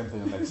exactly the same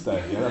thing the next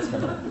day. Yeah, that's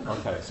kind of,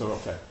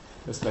 okay,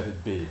 let's let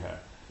it be.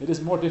 It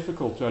is more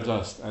difficult to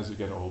adjust as you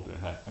get older.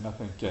 And I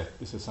think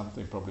this is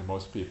something probably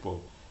most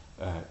people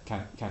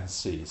can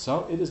see.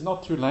 So it is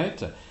not too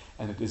late,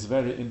 and it is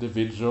very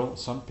individual.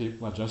 Some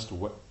people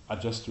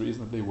adjust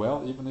reasonably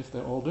well, even if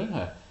they're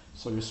older.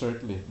 So you're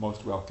certainly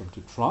most welcome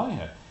to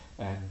try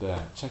and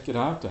check it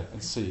out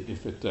and see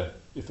if it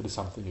is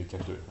something you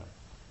can do.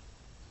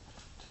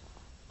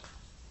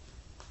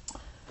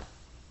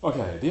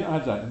 Okay, dear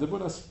Ajahn, in the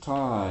Buddha's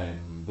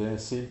time there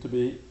seemed to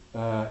be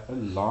a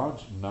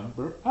large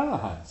number of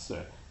arahants,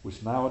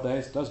 which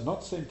nowadays does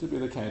not seem to be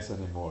the case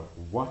anymore.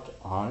 What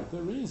are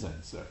the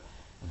reasons?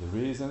 And the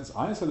reasons,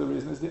 I say the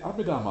reason is the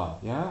Abhidhamma,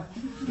 yeah?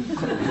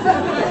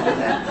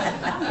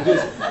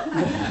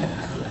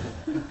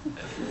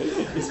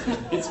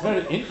 It's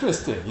very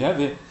interesting, yeah?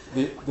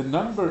 The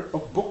number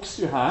of books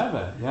you have,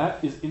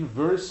 is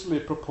inversely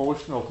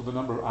proportional to the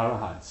number of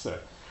arahants. So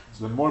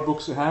the more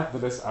books you have, the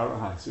less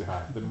arahants you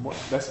have. The more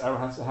less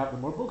arahants you have, the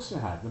more books you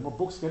have. The more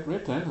books get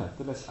written,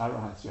 the less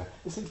arahants you have.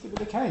 This seems to be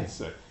the case.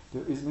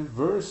 There is an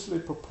inversely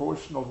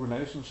proportional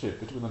relationship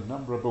between the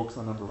number of books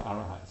and the number of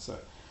arahants.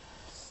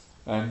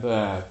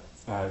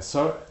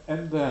 So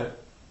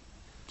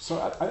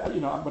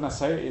when I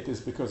say it is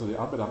because of the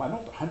Abhidhamma, I'm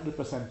not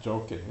 100%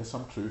 joking. There's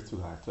some truth to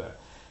that.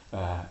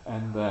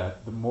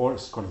 The more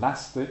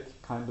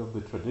scholastic kind of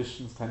the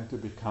traditions tend to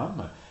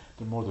become,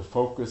 the more the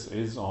focus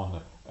is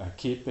on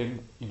keeping,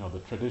 the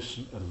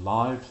tradition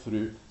alive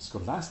through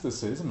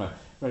scholasticism.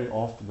 Very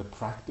often the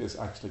practice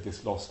actually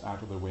gets lost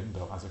out of the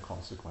window as a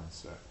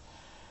consequence.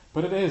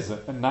 But it is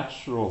a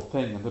natural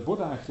thing, and the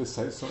Buddha actually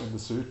says so in the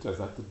sutras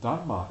that the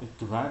Dhamma, it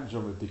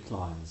gradually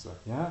declines.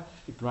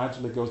 It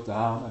gradually goes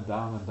down and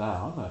down and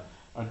down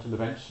until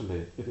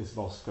eventually it is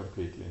lost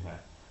completely.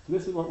 So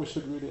this is what we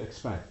should really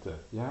expect. A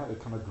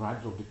kind of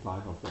gradual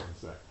decline of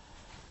things.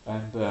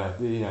 And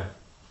the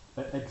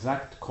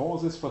exact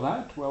causes for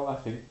that, well, I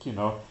think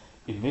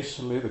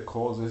initially the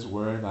causes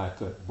were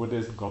that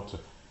Buddhism got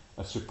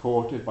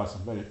supported by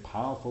some very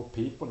powerful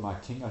people,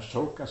 like King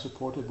Ashoka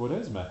supported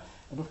Buddhism.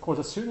 And of course,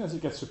 as soon as you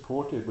get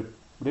supported with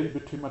a little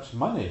bit too much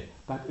money,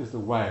 that is the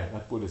way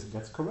that Buddhism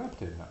gets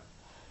corrupted.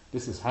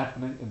 This is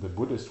happening in the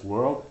Buddhist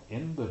world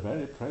in the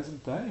very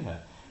present day.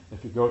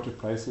 If you go to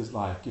places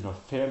like,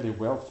 fairly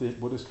wealthy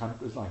Buddhist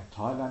countries like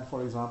Thailand,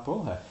 for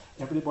example,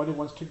 everybody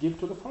wants to give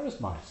to the forest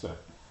monks.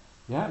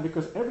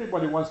 Because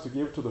everybody wants to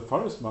give to the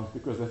forest monks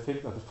because they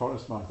think that the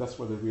forest monks, that's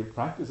where the real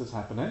practice is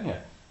happening.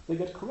 They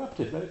get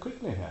corrupted very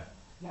quickly.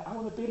 I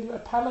want to build you a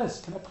palace.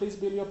 Can I please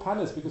build you a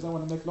palace because I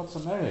want to make lots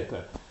of merit?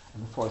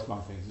 And the forest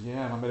monk thinks,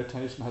 my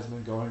meditation hasn't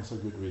been going so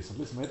good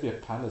recently, so maybe a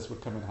palace would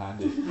come in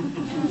handy.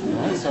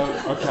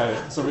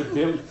 So we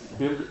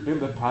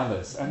build a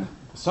palace. And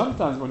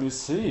sometimes when you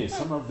see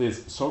some of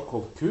these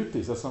so-called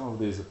kutis that some of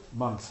these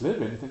monks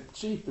live in, you think,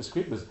 jeepers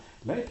creepers,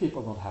 lay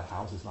people don't have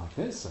houses like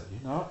this.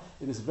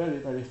 It is very,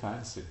 very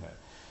fancy.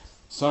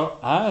 So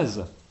as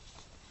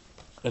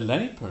a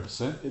lay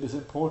person, it is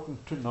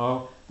important to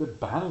know the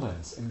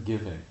balance in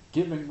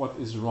giving what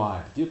is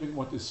right, giving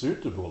what is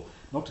suitable,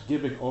 not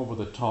giving over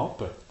the top,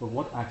 but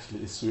what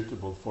actually is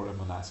suitable for a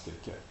monastic.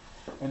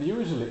 And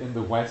usually in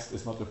the West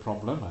it's not a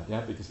problem,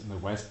 because in the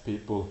West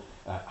people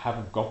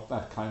haven't got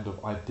that kind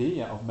of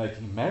idea of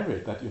making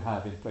merit that you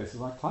have in places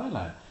like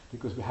Thailand,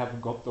 because we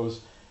haven't got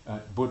those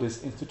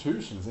Buddhist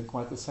institutions in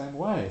quite the same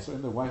way. So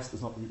in the West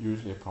it's not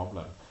usually a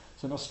problem.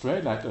 So in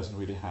Australia it doesn't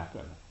really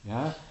happen.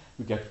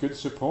 We get good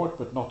support,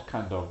 but not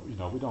kind of,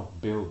 we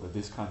don't build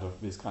these kind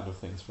of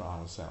things for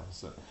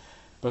ourselves.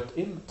 But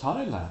in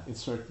Thailand, it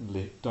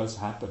certainly does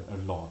happen a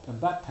lot, and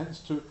that tends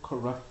to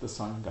corrupt the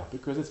Sangha,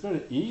 because it's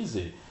very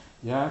easy,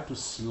 to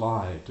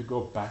slide, to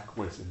go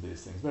backwards in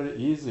these things. Very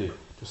easy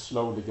to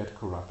slowly get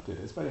corrupted.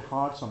 It's very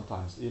hard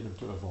sometimes even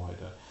to avoid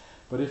it.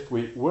 But if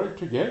we work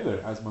together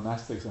as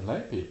monastics and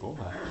lay people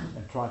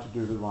and try to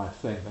do the right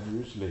thing, then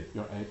usually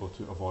you're able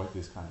to avoid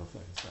these kind of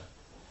things.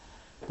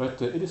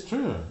 But it is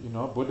true,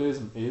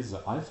 Buddhism is,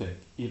 I think,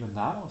 even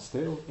now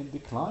still in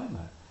decline.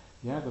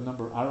 the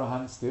number of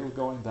arahants still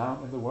going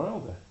down in the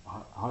world.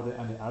 Are there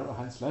any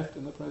arahants left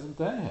in the present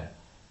day?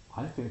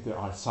 I think there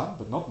are some,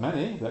 but not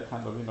many. They're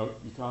kind of,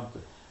 you can't.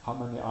 How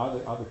many are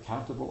they? Are they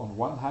countable on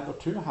one hand or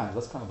two hands?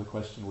 That's kind of the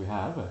question we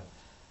have.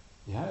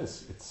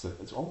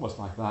 It's almost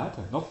like that.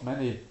 Not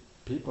many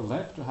people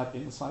left to have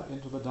insight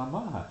into the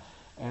Dhamma,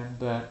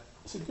 and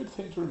it's a good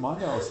thing to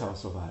remind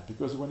ourselves of that,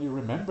 because when you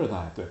remember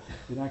that,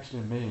 it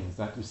actually means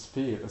that you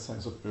feel a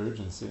sense of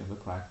urgency in the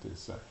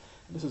practice. And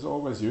this is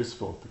always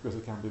useful, because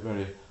it can be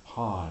very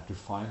hard to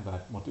find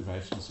that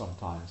motivation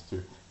sometimes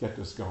to get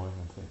us going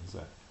and things.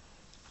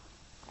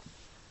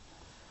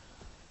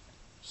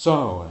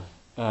 So,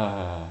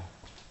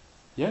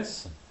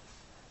 yes.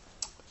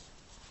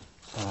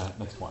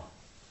 Next one.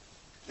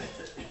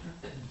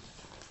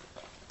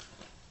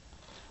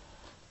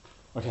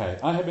 Okay,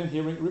 I have been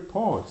hearing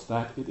reports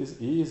that it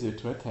is easier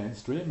to attain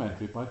stream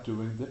entry by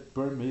doing the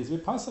Burmese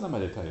Vipassana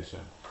meditation.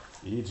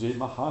 E.g.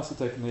 Mahasi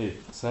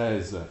technique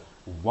says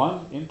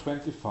 1 in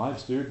 25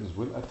 students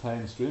will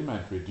attain stream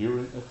entry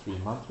during a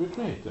 3-month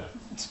retreat.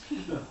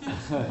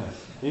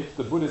 If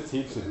the Buddhist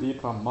teacher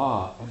Deepa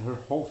Ma and her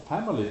whole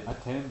family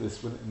attain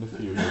this within a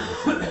few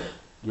years,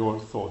 your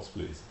thoughts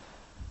please.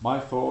 My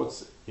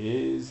thoughts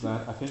is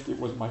that I think it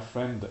was my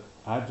friend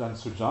Ajahn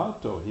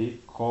Sujato, he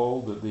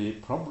called the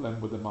problem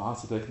with the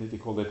Mahasi technique, he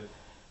called it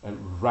a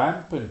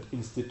rampant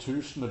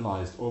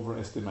institutionalized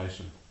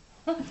overestimation.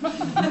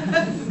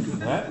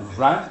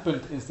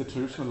 Rampant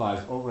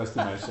institutionalized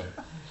overestimation.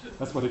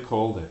 That's what he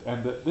called it.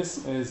 And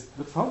this is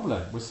the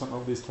problem with some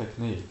of these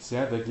techniques.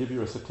 They give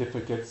you a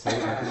certificate, say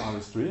that you are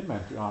a stream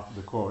entry after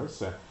the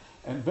course,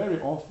 and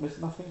very often it's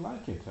nothing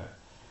like it.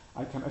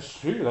 I can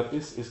assure you that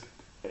this is...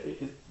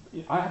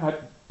 I have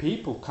had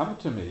people come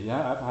to me,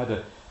 I've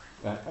had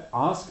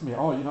ask me,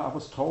 I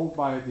was told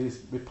by these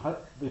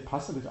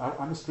Vipassana,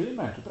 I'm a stream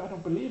entry, but I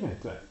don't believe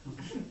it.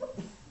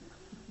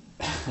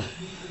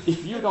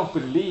 If you don't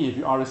believe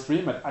you are a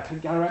stream entry, I can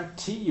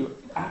guarantee you,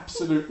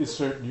 absolutely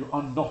certain you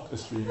are not a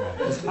stream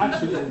entry. There's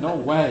actually no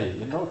way,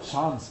 no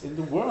chance in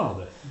the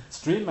world.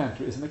 Stream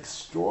entry is an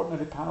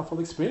extraordinarily powerful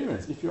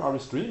experience. If you are a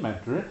stream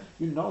entry,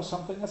 you know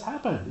something has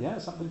happened,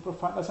 something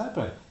profound has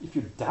happened. If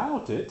you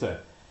doubt it,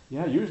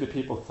 usually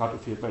people start to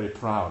feel very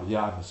proud.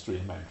 I'm a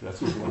stream entry.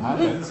 That's usually what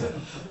happens.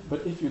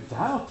 But if you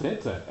doubt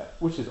it,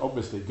 which is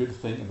obviously a good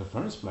thing in the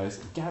first place,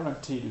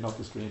 guaranteed you're not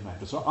a stream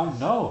entry. So I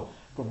know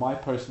from my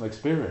personal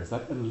experience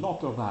that a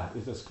lot of that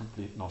is just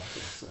complete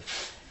nonsense.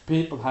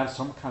 People have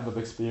some kind of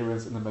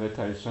experience in the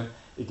meditation.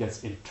 It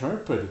gets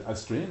interpreted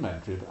as stream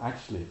entry, but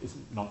actually it's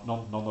none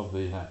of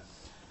the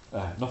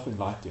nothing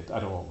like it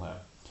at all.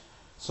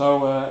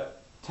 So.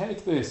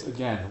 Take this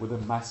again with a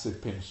massive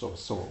pinch of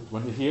salt.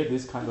 When you hear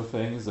these kind of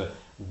things,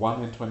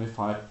 1 in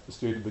 25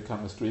 students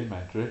become a stream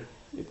entry,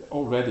 it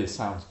already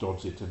sounds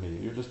dodgy to me.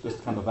 You just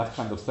kind of that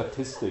kind of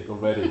statistic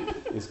already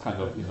is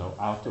kind of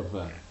out of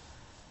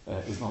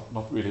is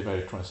not really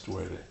very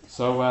trustworthy.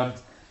 So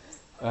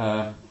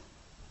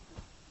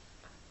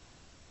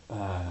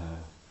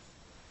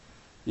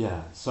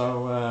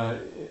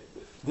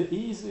the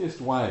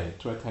easiest way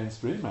to attain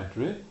stream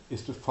entry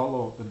is to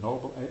follow the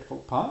Noble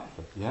Eightfold Path.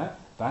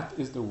 That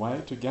is the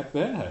way to get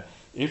there.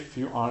 If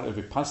you are a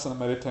Vipassana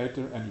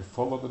meditator and you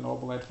follow the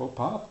Noble Eightfold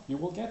Path, you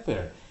will get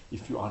there.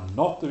 If you are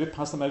not a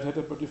Vipassana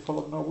meditator but you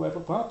follow the Noble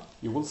Eightfold Path,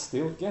 you will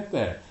still get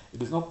there.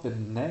 It is not the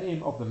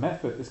name of the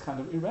method is kind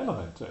of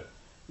irrelevant.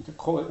 You can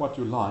call it what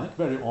you like.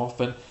 Very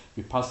often,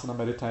 Vipassana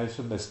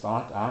meditation, they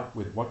start out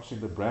with watching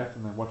the breath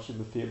and then watching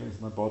the feelings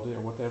in the body or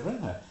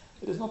whatever.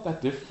 It is not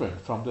that different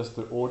from just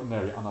the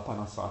ordinary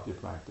anapanasati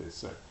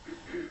practice.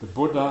 The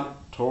Buddha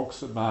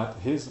talks about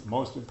his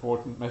most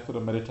important method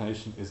of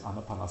meditation is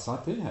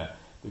anapanasati,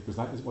 because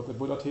that is what the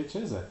Buddha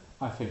teaches.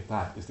 I think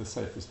that is the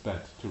safest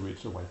bet to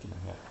reach awakening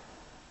here.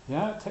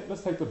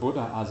 Let's take the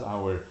Buddha as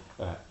our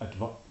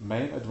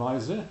main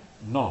advisor,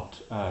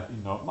 not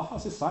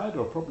Mahasi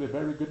Sayadaw, probably a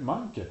very good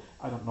monk.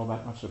 I don't know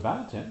that much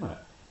about him,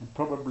 and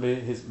probably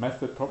his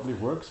method probably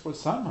works for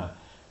some.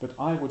 But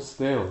I would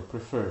still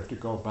prefer to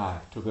go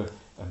back to the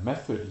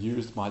method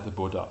used by the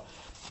Buddha.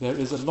 There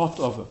is a lot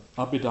of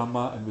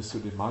Abhidhamma and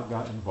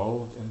Visuddhimagga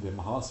involved in the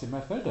Mahasi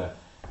method,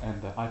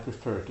 and I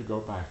prefer to go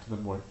back to the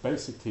more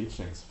basic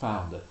teachings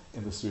found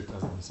in the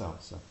sutras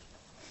themselves.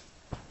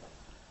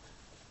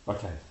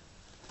 Okay.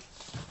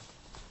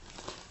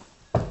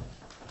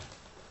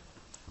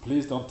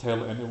 Please don't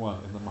tell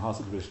anyone in the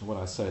Mahasi division what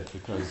I said,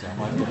 because I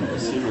might get into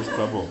serious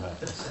trouble there.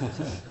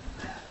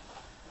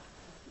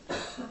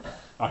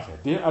 Okay,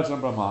 dear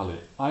Ajahn Brahmali,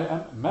 I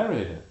am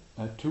married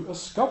to a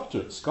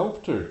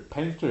sculptor,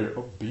 painter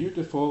of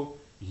beautiful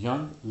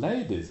young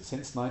ladies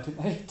since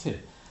 1980.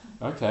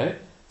 Okay,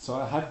 so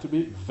I have to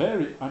be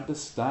very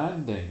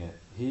understanding.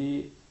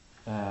 He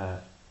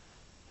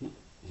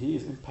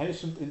is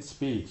impatient in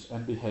speech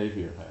and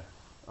behavior.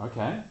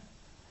 Okay.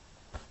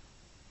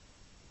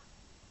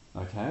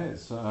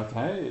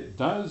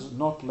 Does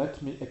not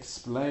let me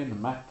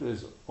explain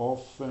matters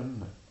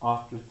often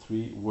after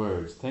 3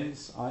 words.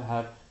 Things I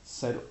have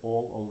said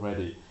all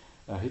already.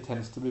 He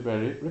tends to be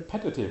very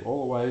repetitive,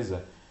 always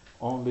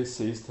only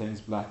sees things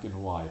black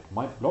and white.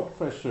 My blood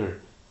pressure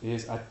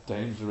is at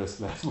dangerous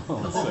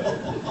levels.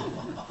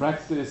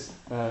 Practice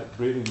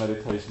breathing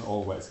meditation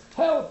always.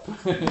 Help!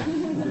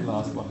 The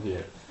last one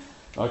here.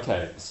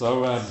 Okay,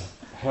 so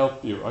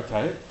help you.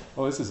 Okay,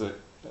 well, this is a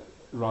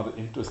rather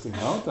interesting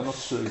note. I'm not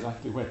sure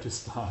exactly where to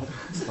start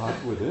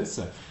with this.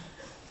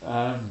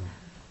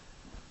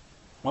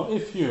 Well,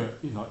 if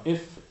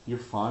you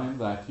find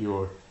that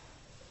your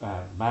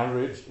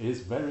marriage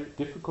is very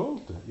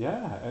difficult,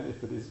 and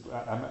if it is,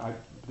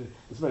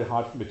 it's very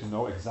hard for me to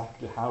know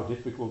exactly how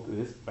difficult it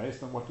is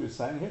based on what you're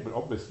saying here. But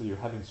obviously, you're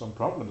having some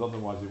problems.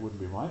 Otherwise, you wouldn't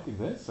be writing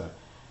this.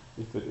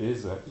 If it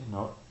is,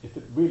 if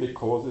it really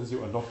causes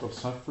you a lot of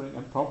suffering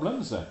and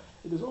problems,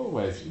 it is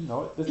always,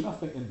 there's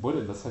nothing in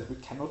Buddhism that says we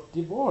cannot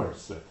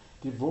divorce.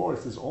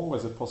 Divorce is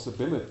always a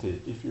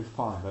possibility if you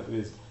find that it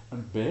is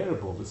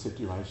unbearable, the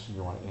situation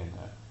you are in.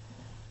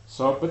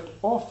 So, but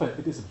often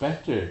it is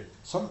better.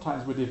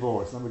 Sometimes we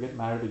divorce and then we get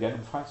married again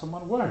and find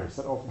someone worse.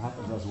 That often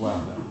happens as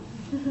well.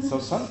 So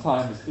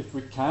sometimes if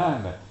we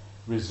can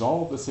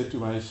resolve the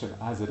situation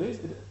as it is,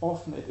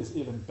 often it is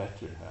even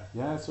better.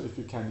 So if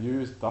you can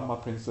use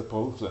Dhamma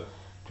principles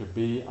to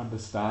be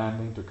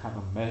understanding, to kind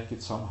of make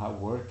it somehow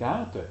work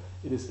out,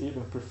 it is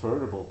even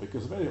preferable,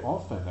 because very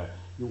often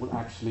you will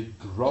actually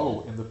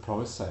grow in the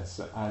process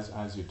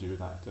as you do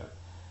that.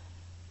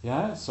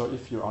 So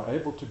if you are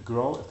able to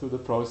grow through the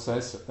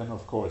process, then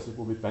of course it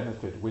will be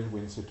benefit,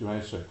 win-win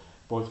situation,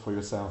 both for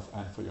yourself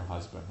and for your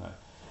husband.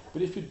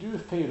 But if you do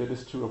feel it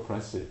is too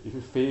oppressive, if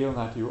you feel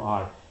that you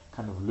are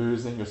kind of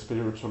losing your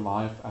spiritual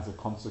life as a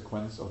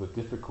consequence of the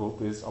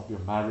difficulties of your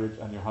marriage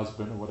and your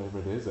husband or whatever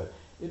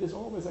it is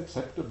always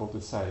acceptable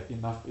to say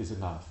enough is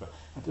enough.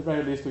 At the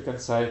very least you can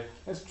say,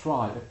 let's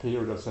try a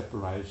period of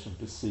separation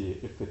to see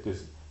if it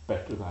is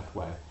better that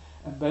way.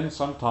 And then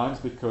sometimes,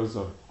 because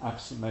of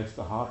absence makes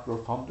the heart grow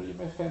fonder, you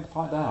may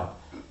find out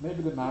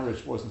maybe the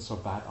marriage wasn't so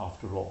bad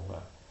after all.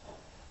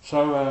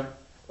 So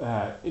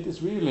it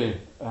is really,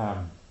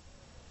 there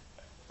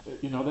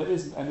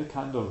isn't any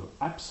kind of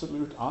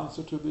absolute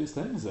answer to these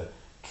things.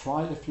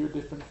 Try a few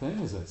different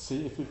things and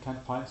see if you can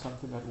find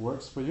something that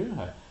works for you.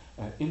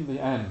 In the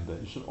end,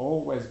 you should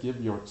always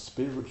give your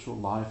spiritual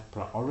life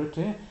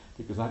priority,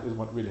 because that is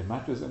what really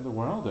matters in the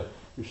world.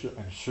 You should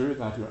ensure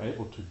that you're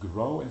able to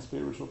grow in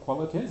spiritual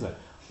qualities,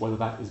 whether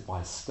that is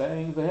by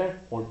staying there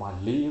or by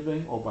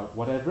leaving or by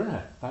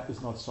whatever. That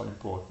is not so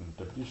important.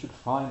 But you should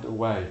find a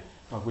way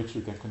by which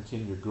you can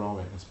continue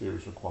growing in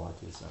spiritual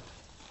qualities.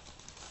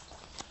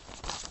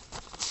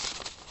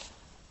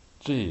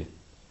 Gee,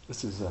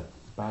 this is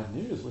bad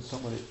news with so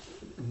many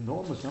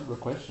enormous number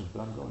of questions,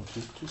 but I'm going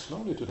too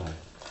slowly today.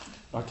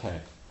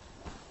 Okay.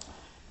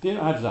 Dear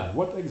Ajahn,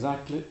 what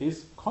exactly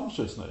is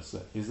consciousness?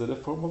 Is it a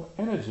form of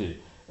energy?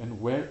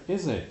 And where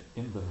is it?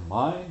 In the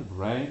mind,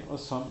 brain, or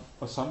some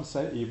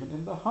say even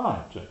in the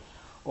heart?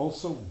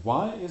 Also,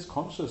 why is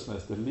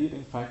consciousness the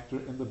leading factor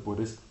in the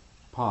Buddhist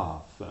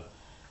path?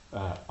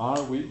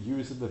 Are we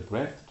using the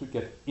breath to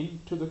get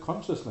into the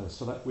consciousness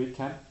so that we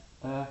can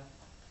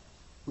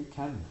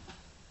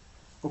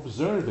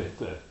observe it?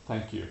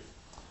 Thank you.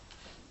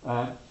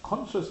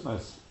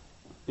 Consciousness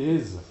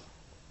is,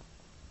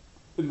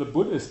 in the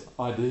Buddhist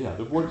idea,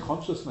 the word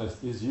consciousness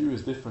is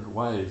used different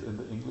ways in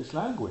the English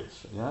language.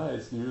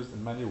 It's used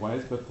in many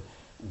ways, but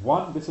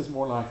this is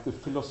more like the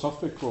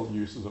philosophical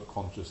uses of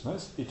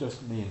consciousness. It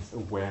just means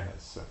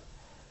awareness.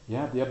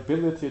 The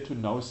ability to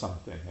know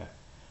something.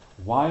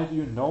 Why do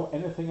you know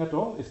anything at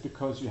all? It's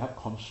because you have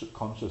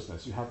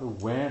consciousness, you have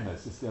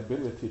awareness. It's the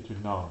ability to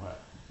know.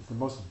 It's the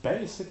most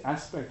basic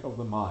aspect of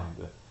the mind.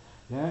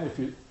 If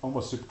you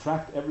almost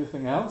subtract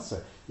everything else,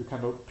 you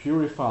kind of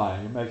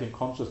purify, you're making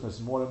consciousness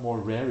more and more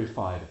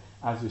rarefied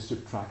as you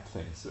subtract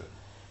things.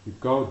 You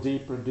go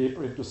deeper and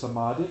deeper into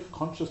samadhi,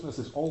 consciousness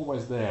is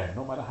always there,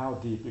 no matter how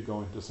deep you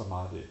go into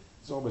samadhi.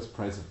 It's always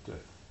present.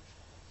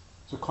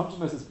 So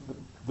consciousness is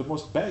the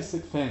most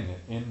basic thing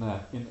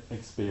in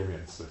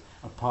experience.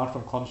 Apart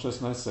from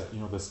consciousness,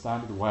 the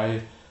standard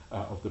way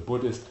of the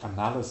Buddhist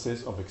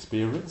analysis of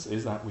experience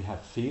is that we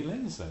have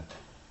feelings.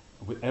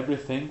 With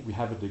everything, we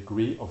have a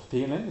degree of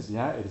feelings.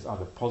 It is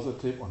either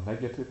positive or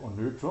negative or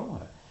neutral.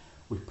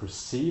 We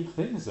perceive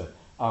things.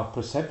 Our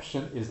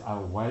perception is our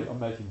way of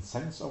making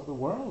sense of the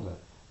world.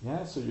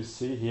 So you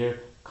see here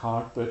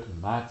carpet,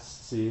 mats,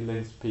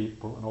 ceilings,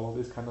 people, and all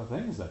these kind of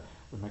things.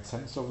 We make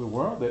sense of the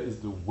world. There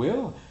is the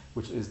will,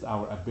 which is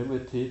our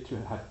ability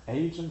to have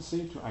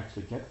agency to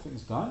actually get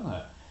things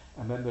done.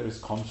 And then there is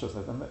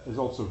consciousness. And there is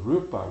also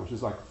rupa, which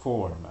is like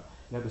form.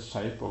 The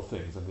shape of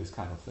things and these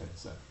kind of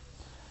things.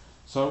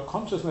 So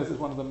consciousness is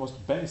one of the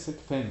most basic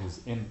things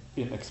in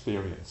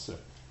experience.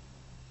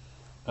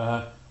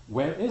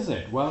 Where is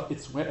it? Well,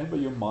 it's wherever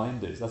your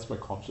mind is. That's where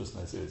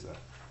consciousness is.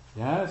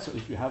 So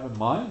if you have a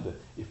mind,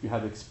 if you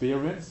have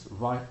experience,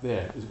 right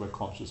there is where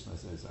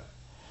consciousness is.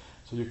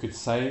 So you could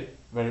say,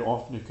 very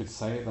often you could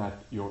say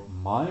that your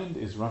mind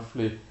is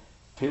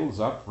fills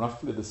up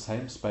roughly the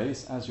same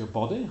space as your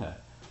body.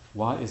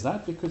 Why is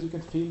that? Because you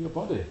can feel your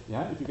body.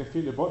 Yeah, if you can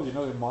feel your body, you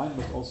know your mind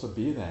must also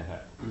be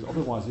there. Because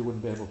otherwise you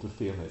wouldn't be able to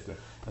feel it.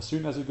 As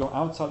soon as you go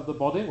outside of the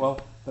body, well,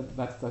 then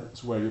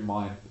that's where your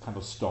mind kind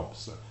of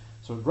stops.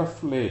 So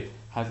roughly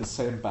has the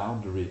same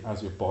boundary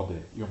as your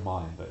body, your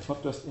mind. It's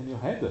not just in your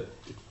head.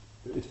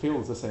 It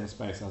fills the same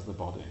space as the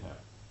body.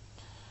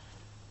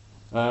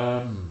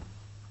 The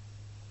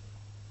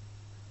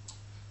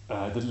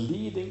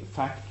leading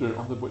factor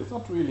on the body, it's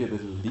not really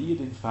the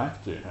leading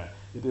factor.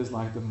 It is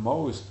like the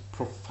most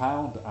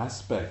profound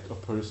aspect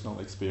of personal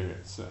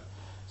experience.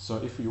 So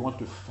if you want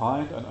to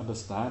find and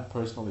understand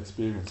personal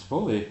experience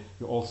fully,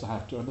 you also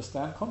have to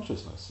understand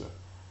consciousness.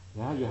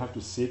 Yeah, you have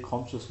to see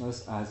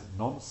consciousness as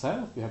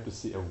non-self. You have to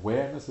see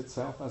awareness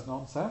itself as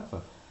non-self.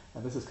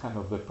 And this is kind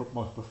of the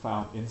most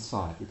profound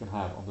insight you can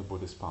have on the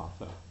Buddhist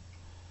path.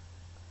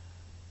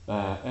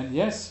 And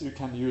yes, you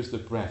can use the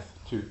breath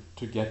to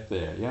get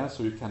there. Yeah,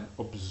 so you can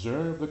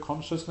observe the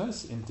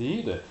consciousness.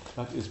 Indeed,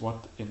 that is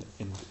what in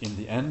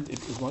the end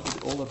it is what it's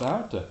all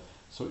about.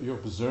 So you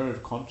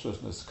observe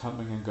consciousness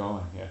coming and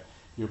going. Yeah,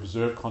 you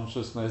observe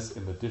consciousness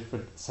in the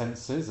different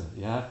senses.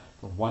 Yeah,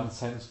 from one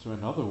sense to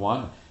another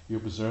one. You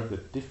observe the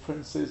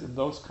differences in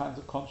those kinds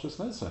of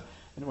consciousness.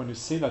 And when you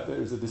see that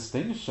there is a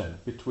distinction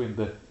between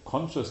the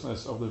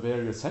consciousness of the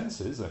various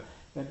senses,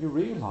 then you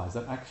realize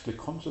that actually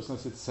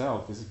consciousness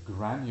itself is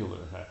granular.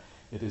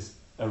 It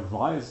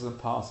arises and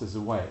passes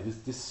away. It is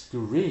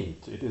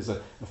discrete. It is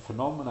a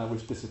phenomena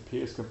which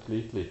disappears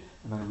completely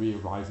and then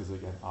re-arises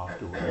again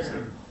afterwards.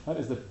 That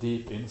is the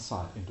deep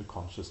insight into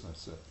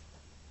consciousness.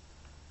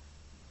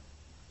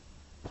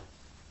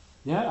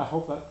 Yeah, I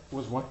hope that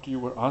was what you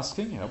were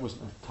asking. I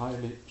wasn't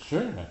entirely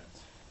sure.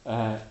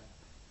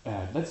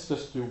 Let's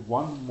just do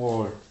one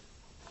more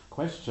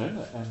question,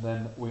 and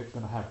then we're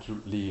going to have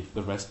to leave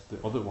the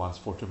other ones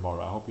for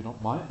tomorrow. I hope you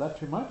don't mind that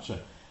too much.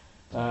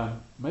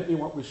 Maybe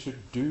what we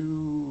should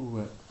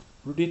do...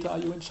 Rudita, are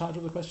you in charge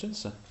of the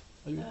questions? Are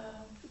you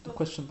the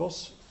question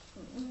boss?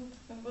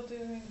 What do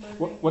you mean by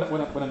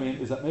what I mean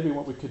is that maybe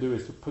what we could do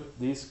is to put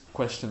these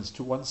questions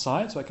to one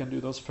side, so I can do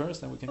those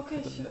first, and we can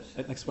put them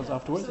next ones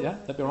afterwards. Absolutely. Yeah,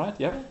 that'd be all right?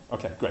 Yeah?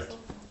 Okay, great.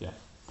 Yeah.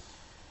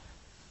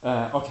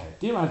 Okay,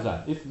 dear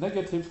Ajahn, if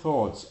negative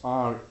thoughts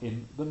are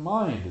in the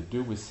mind,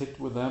 do we sit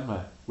with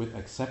them with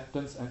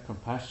acceptance and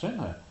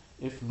compassion?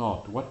 If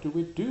not, what do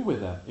we do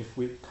with them if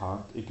we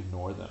can't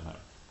ignore them?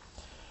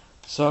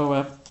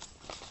 So,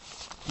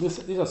 these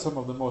are some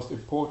of the most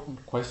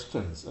important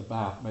questions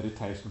about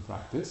meditation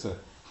practice.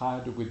 How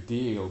do we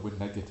deal with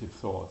negative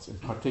thoughts, in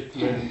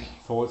particular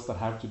thoughts that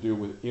have to do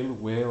with ill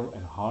will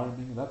and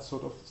harming, that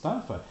sort of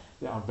stuff?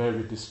 They are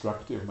very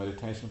destructive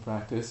meditation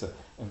practice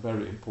and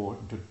very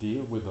important to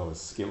deal with those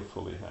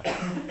skillfully.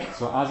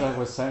 So as I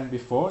was saying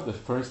before, the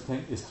first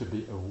thing is to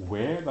be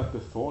aware that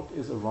the thought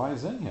is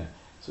arising.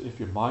 So if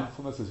your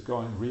mindfulness is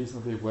going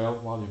reasonably well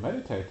while you're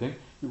meditating,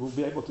 you will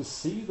be able to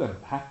see them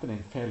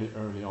happening fairly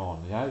early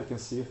on. Yeah, you can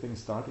see things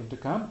starting to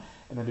come,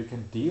 and then you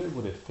can deal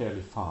with it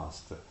fairly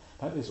fast.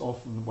 That is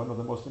often one of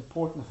the most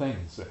important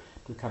things,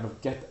 to kind of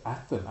get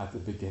at them at the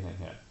beginning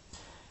here.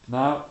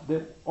 Now,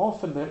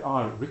 often there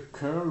are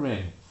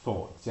recurring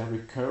thoughts,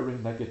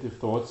 recurring negative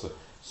thoughts,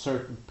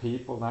 certain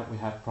people that we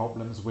have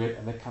problems with,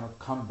 and they kind of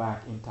come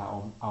back into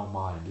our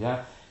mind.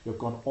 Yeah, you've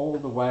gone all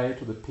the way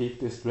to the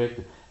Peak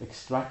District,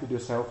 extracted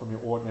yourself from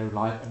your ordinary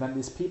life, and then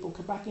these people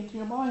come back into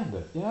your mind.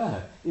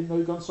 Yeah, even though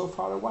you've gone so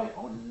far away.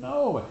 Oh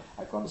no,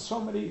 I've gone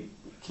so many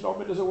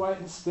kilometers away,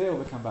 and still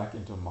they come back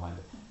into mind.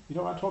 You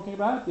know what I'm talking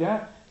about?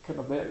 Yeah, kind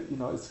of there. You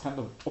know, it's kind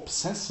of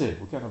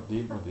obsessive. We kind of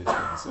deal with these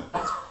things.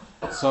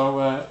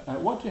 So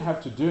what you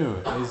have to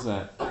do is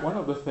one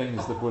of the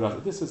things the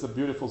Buddha. This is a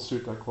beautiful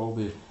sutta called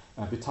the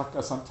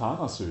Vitakka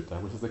Santana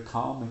Sutta, which is the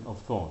calming of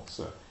thoughts,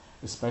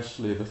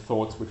 especially the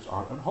thoughts which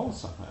are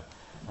unwholesome.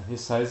 And he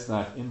says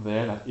that in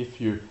there that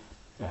if you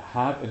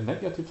have a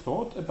negative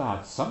thought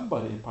about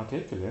somebody in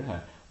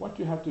particular, what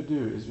you have to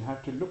do is you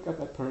have to look at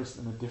that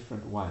person in a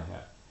different way.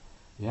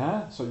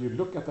 Yeah, so you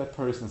look at that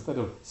person, instead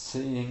of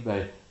seeing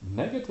the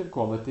negative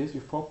qualities,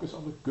 you focus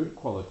on the good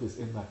qualities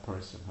in that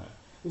person.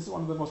 This is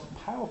one of the most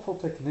powerful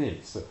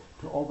techniques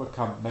to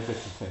overcome negative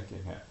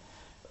thinking.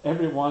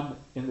 Everyone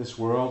in this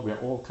world, we are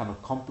all kind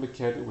of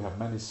complicated, we have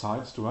many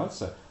sides to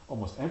us.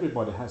 Almost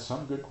everybody has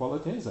some good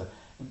qualities.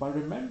 And by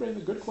remembering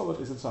the good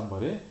qualities in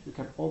somebody, you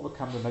can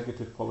overcome the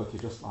negative quality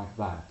just like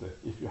that,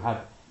 if you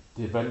have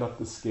developed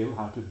the skill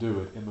how to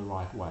do it in the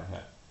right way.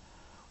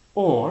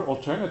 Or,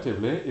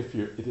 alternatively, if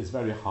it is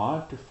very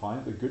hard to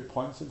find the good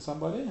points in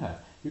somebody,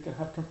 you can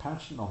have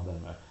compassion on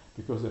them,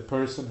 because the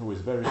person who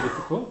is very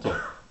difficult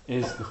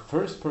is the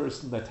first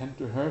person they tend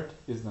to hurt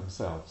is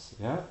themselves.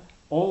 Yeah,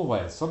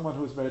 always someone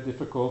who is very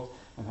difficult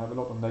and have a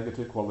lot of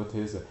negative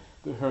qualities,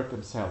 they hurt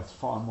themselves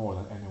far more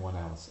than anyone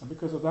else, and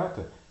because of that,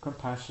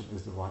 compassion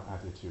is the right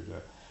attitude.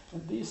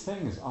 And these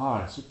things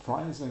are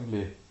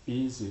surprisingly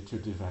easy to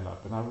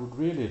develop, and I would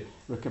really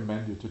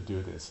recommend you to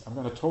do this. I'm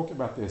going to talk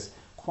about this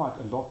quite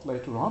a lot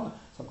later on,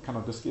 so I'm kind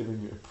of just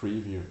giving you a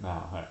preview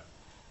now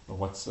of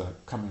what's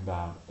coming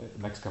down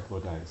the next couple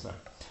of days.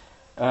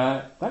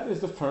 That is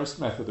the first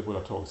method the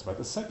Buddha talks about.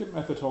 The second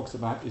method talks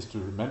about is to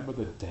remember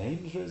the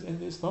dangers in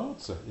these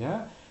thoughts.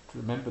 To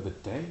remember the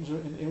danger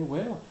in ill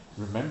will.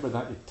 Remember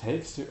that it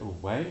takes you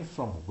away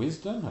from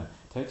wisdom,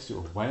 takes you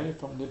away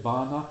from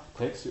nibbana,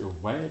 takes you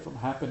away from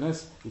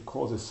happiness. It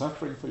causes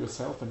suffering for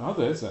yourself and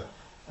others.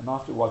 And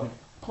after a while, you think,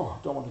 I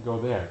don't want to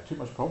go there. Too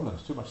much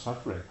problems, too much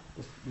suffering.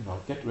 Just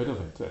get rid of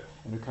it.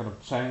 And you kind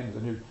of change.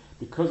 And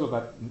because of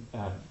that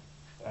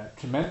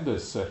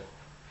tremendous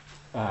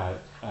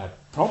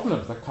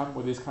problems that come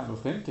with this kind of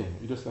thinking,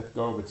 you just let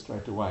go of it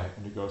straight away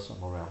and you go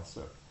somewhere else.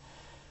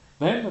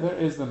 Then there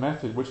is the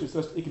method which is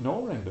just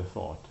ignoring the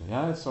thought.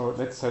 So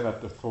let's say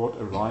that the thought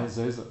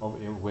arises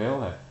of ill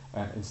will,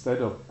 and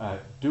instead of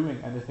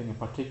doing anything in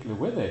particular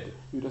with it,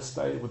 you just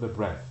stay with the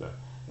breath.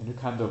 And you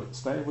kind of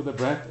stay with the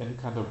breath and you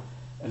kind of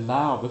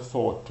allow the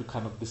thought to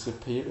kind of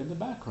disappear in the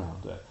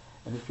background.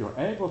 And if you're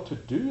able to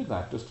do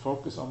that, just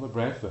focus on the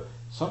breath,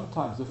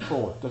 sometimes the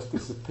thought just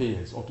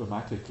disappears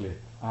automatically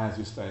as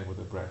you stay with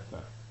the breath.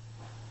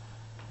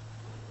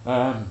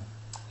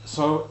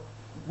 So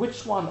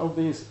which one of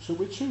these should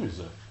we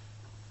choose?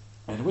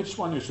 And which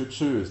one you should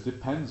choose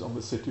depends on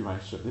the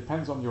situation,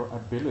 depends on your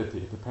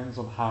ability, depends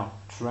on how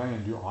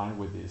trained you are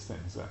with these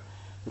things.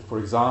 But for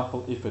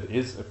example, if it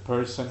is a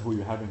person who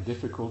you're having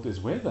difficulties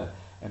with,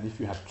 and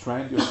if you have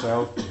trained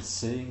yourself in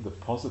seeing the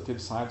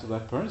positive sides of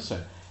that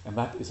person, and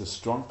that is a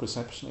strong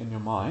perception in your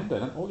mind,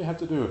 then all you have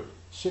to do,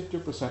 shift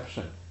your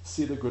perception,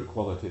 see the good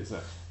qualities,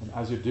 and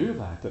as you do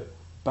that,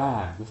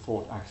 bang, the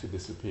thought actually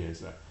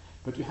disappears.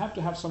 But you have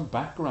to have some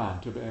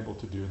background to be able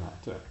to do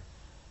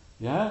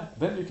that.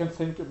 Then you can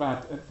think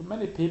about, and for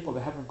many people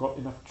they haven't got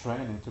enough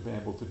training to be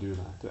able to do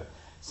that.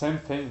 Same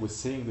thing with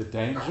seeing the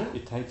danger.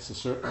 It takes a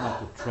certain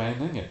amount of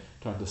training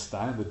to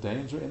understand the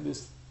danger in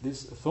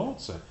these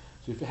thoughts. So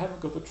if you haven't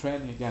got the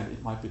training, again,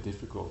 it might be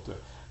difficult.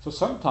 So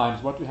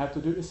sometimes what you have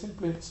to do is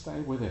simply stay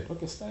with it.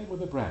 Okay, stay with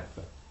the breath.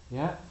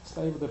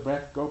 Stay with the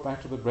breath, go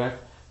back to the breath,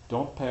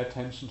 don't pay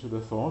attention to the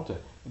thought.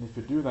 And if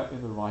you do that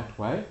in the right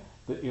way,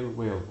 the ill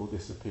will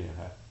disappear.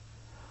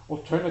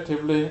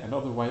 Alternatively,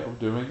 another way of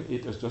doing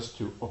it is just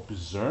to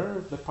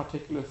observe the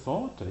particular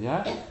thought.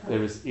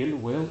 There is ill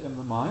will in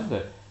the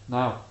mind.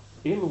 Now,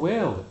 ill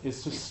will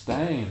is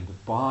sustained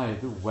by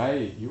the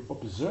way you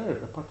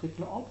observe a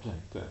particular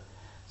object.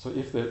 So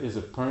if there is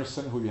a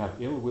person who you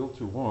have ill will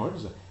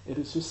towards, it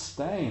is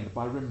sustained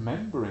by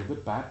remembering the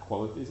bad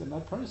qualities in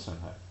that person.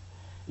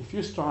 If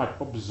you start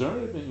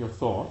observing your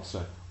thoughts,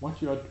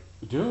 what you are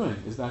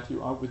doing is that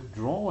you are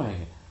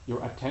withdrawing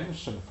your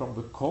attention from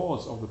the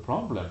cause of the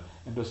problem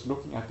and just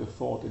looking at the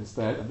thought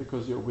instead. And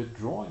because you're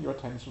withdrawing your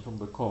attention from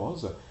the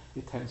cause,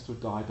 it tends to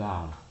die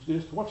down. You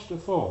just watch the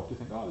thought. You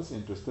think, this is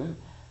interesting.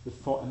 The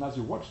thought, and as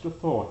you watch the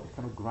thought, it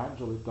kind of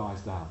gradually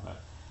dies down.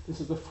 This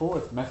is the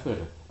fourth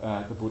method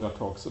the Buddha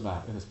talks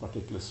about in this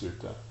particular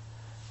sutta.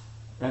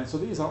 And so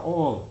these are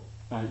all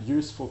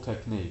useful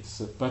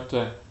techniques, but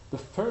the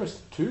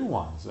first two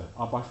ones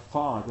are by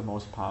far the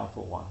most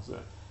powerful ones.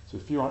 So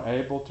if you are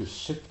able to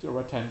shift your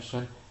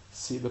attention,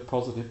 see the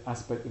positive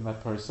aspect in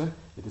that person,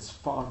 it is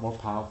far more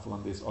powerful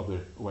than these other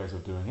ways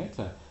of doing it,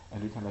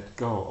 and you can let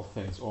go of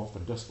things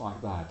often just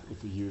like that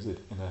if you use it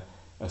in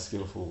a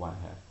skillful way.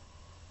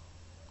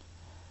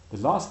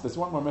 There's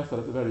one more method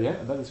at the very end,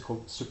 and that is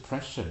called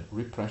suppression,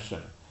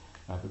 repression.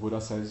 The Buddha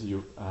says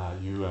you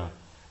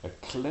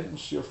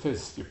clench your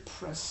fist, you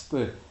press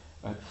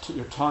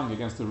your tongue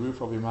against the roof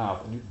of your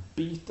mouth, and you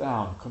beat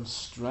down,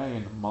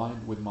 constrain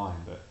mind with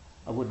mind.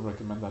 I wouldn't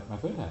recommend that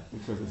method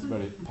because it's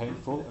very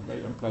painful and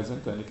very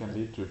unpleasant, and it can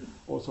lead to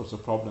all sorts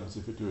of problems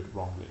if you do it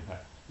wrongly.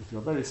 If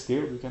you're very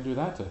skilled, you can do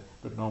that,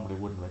 but normally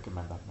wouldn't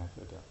recommend that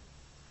method.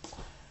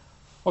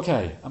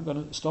 Okay, I'm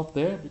going to stop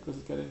there because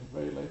it's getting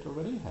very late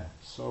already.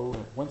 So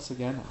once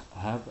again,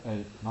 have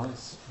a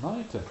nice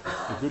night,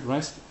 a good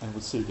rest, and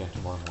we'll see you again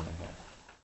tomorrow morning.